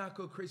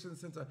Tabernacle Christian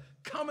Center.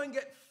 Come and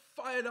get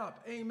fired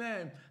up,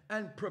 amen,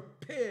 and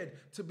prepared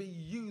to be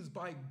used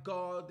by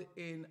God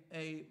in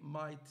a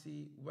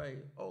mighty way.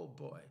 Oh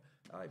boy,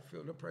 I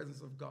feel the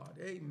presence of God.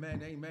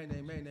 Amen, amen,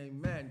 amen,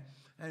 amen.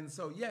 And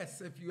so, yes,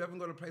 if you haven't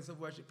got a place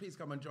of worship, please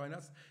come and join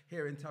us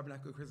here in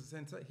Tabernacle Christian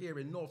Center, here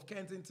in North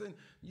Kensington.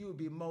 You will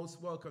be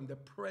most welcome. The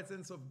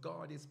presence of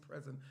God is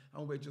present,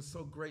 and we're just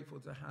so grateful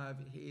to have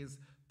his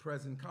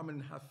presence. Come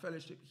and have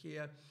fellowship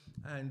here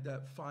and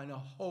find a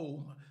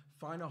home.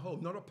 Find a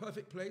home, not a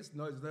perfect place.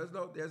 No,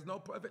 there's no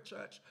perfect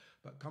church,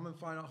 but come and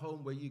find a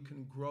home where you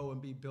can grow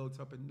and be built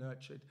up and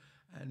nurtured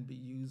and be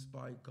used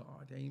by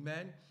God.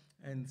 Amen.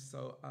 And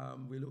so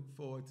we look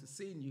forward to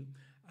seeing you.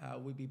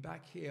 We'll be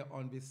back here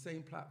on this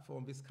same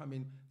platform this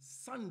coming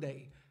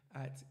Sunday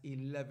at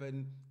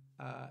 11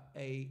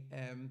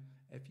 a.m.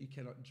 If you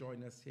cannot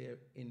join us here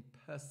in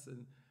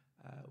person,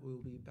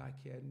 we'll be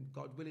back here. And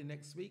God willing,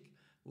 next week,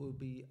 we'll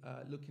be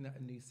looking at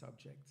a new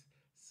subject.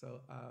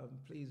 So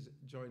please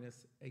join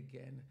us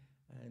again.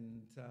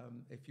 And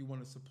if you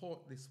want to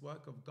support this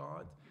work of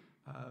God,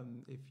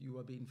 if you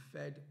are being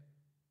fed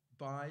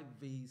by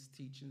these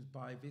teachings,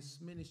 by this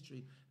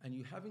ministry, and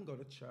you haven't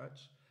got a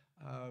church,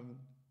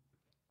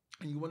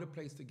 and you want a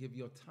place to give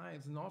your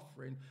tithes and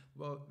offering,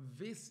 well,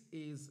 this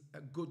is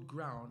a good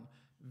ground.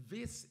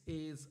 This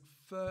is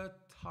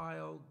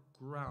fertile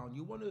ground.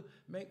 You want to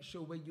make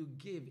sure when you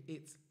give,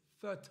 it's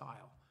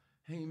fertile.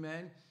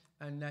 Amen.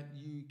 And that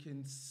you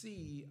can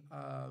see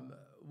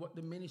what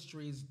the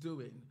ministry is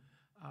doing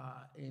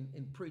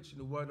in preaching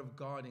the word of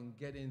God and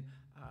getting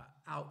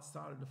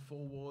outside of the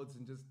four walls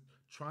and just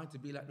trying to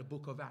be like the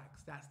book of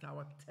Acts. That's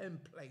our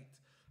template.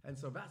 And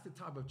so that's the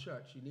type of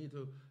church you need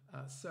to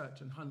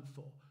search and hunt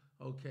for,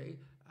 okay?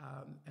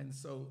 And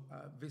so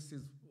this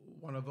is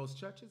one of those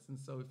churches. And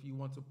so if you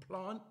want to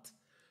plant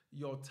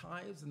your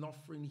tithes and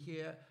offering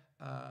here,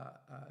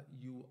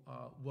 you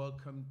are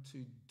welcome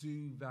to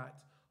do that,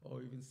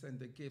 or even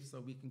send a gift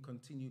so we can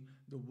continue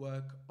the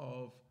work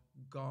of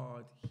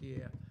God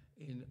here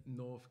in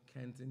North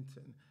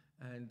Kensington.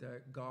 And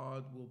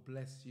God will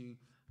bless you.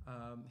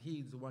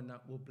 He's the one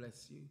that will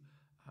bless you.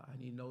 And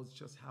he knows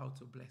just how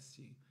to bless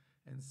you.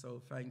 And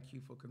so thank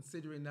you for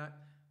considering that.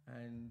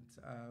 And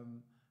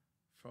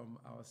from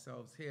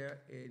ourselves here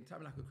in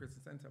Tabernacle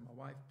Christian Center, my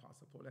wife,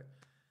 Pastor Paulette,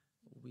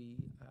 we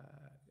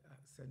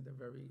send a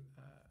very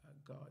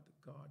God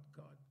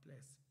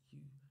bless you.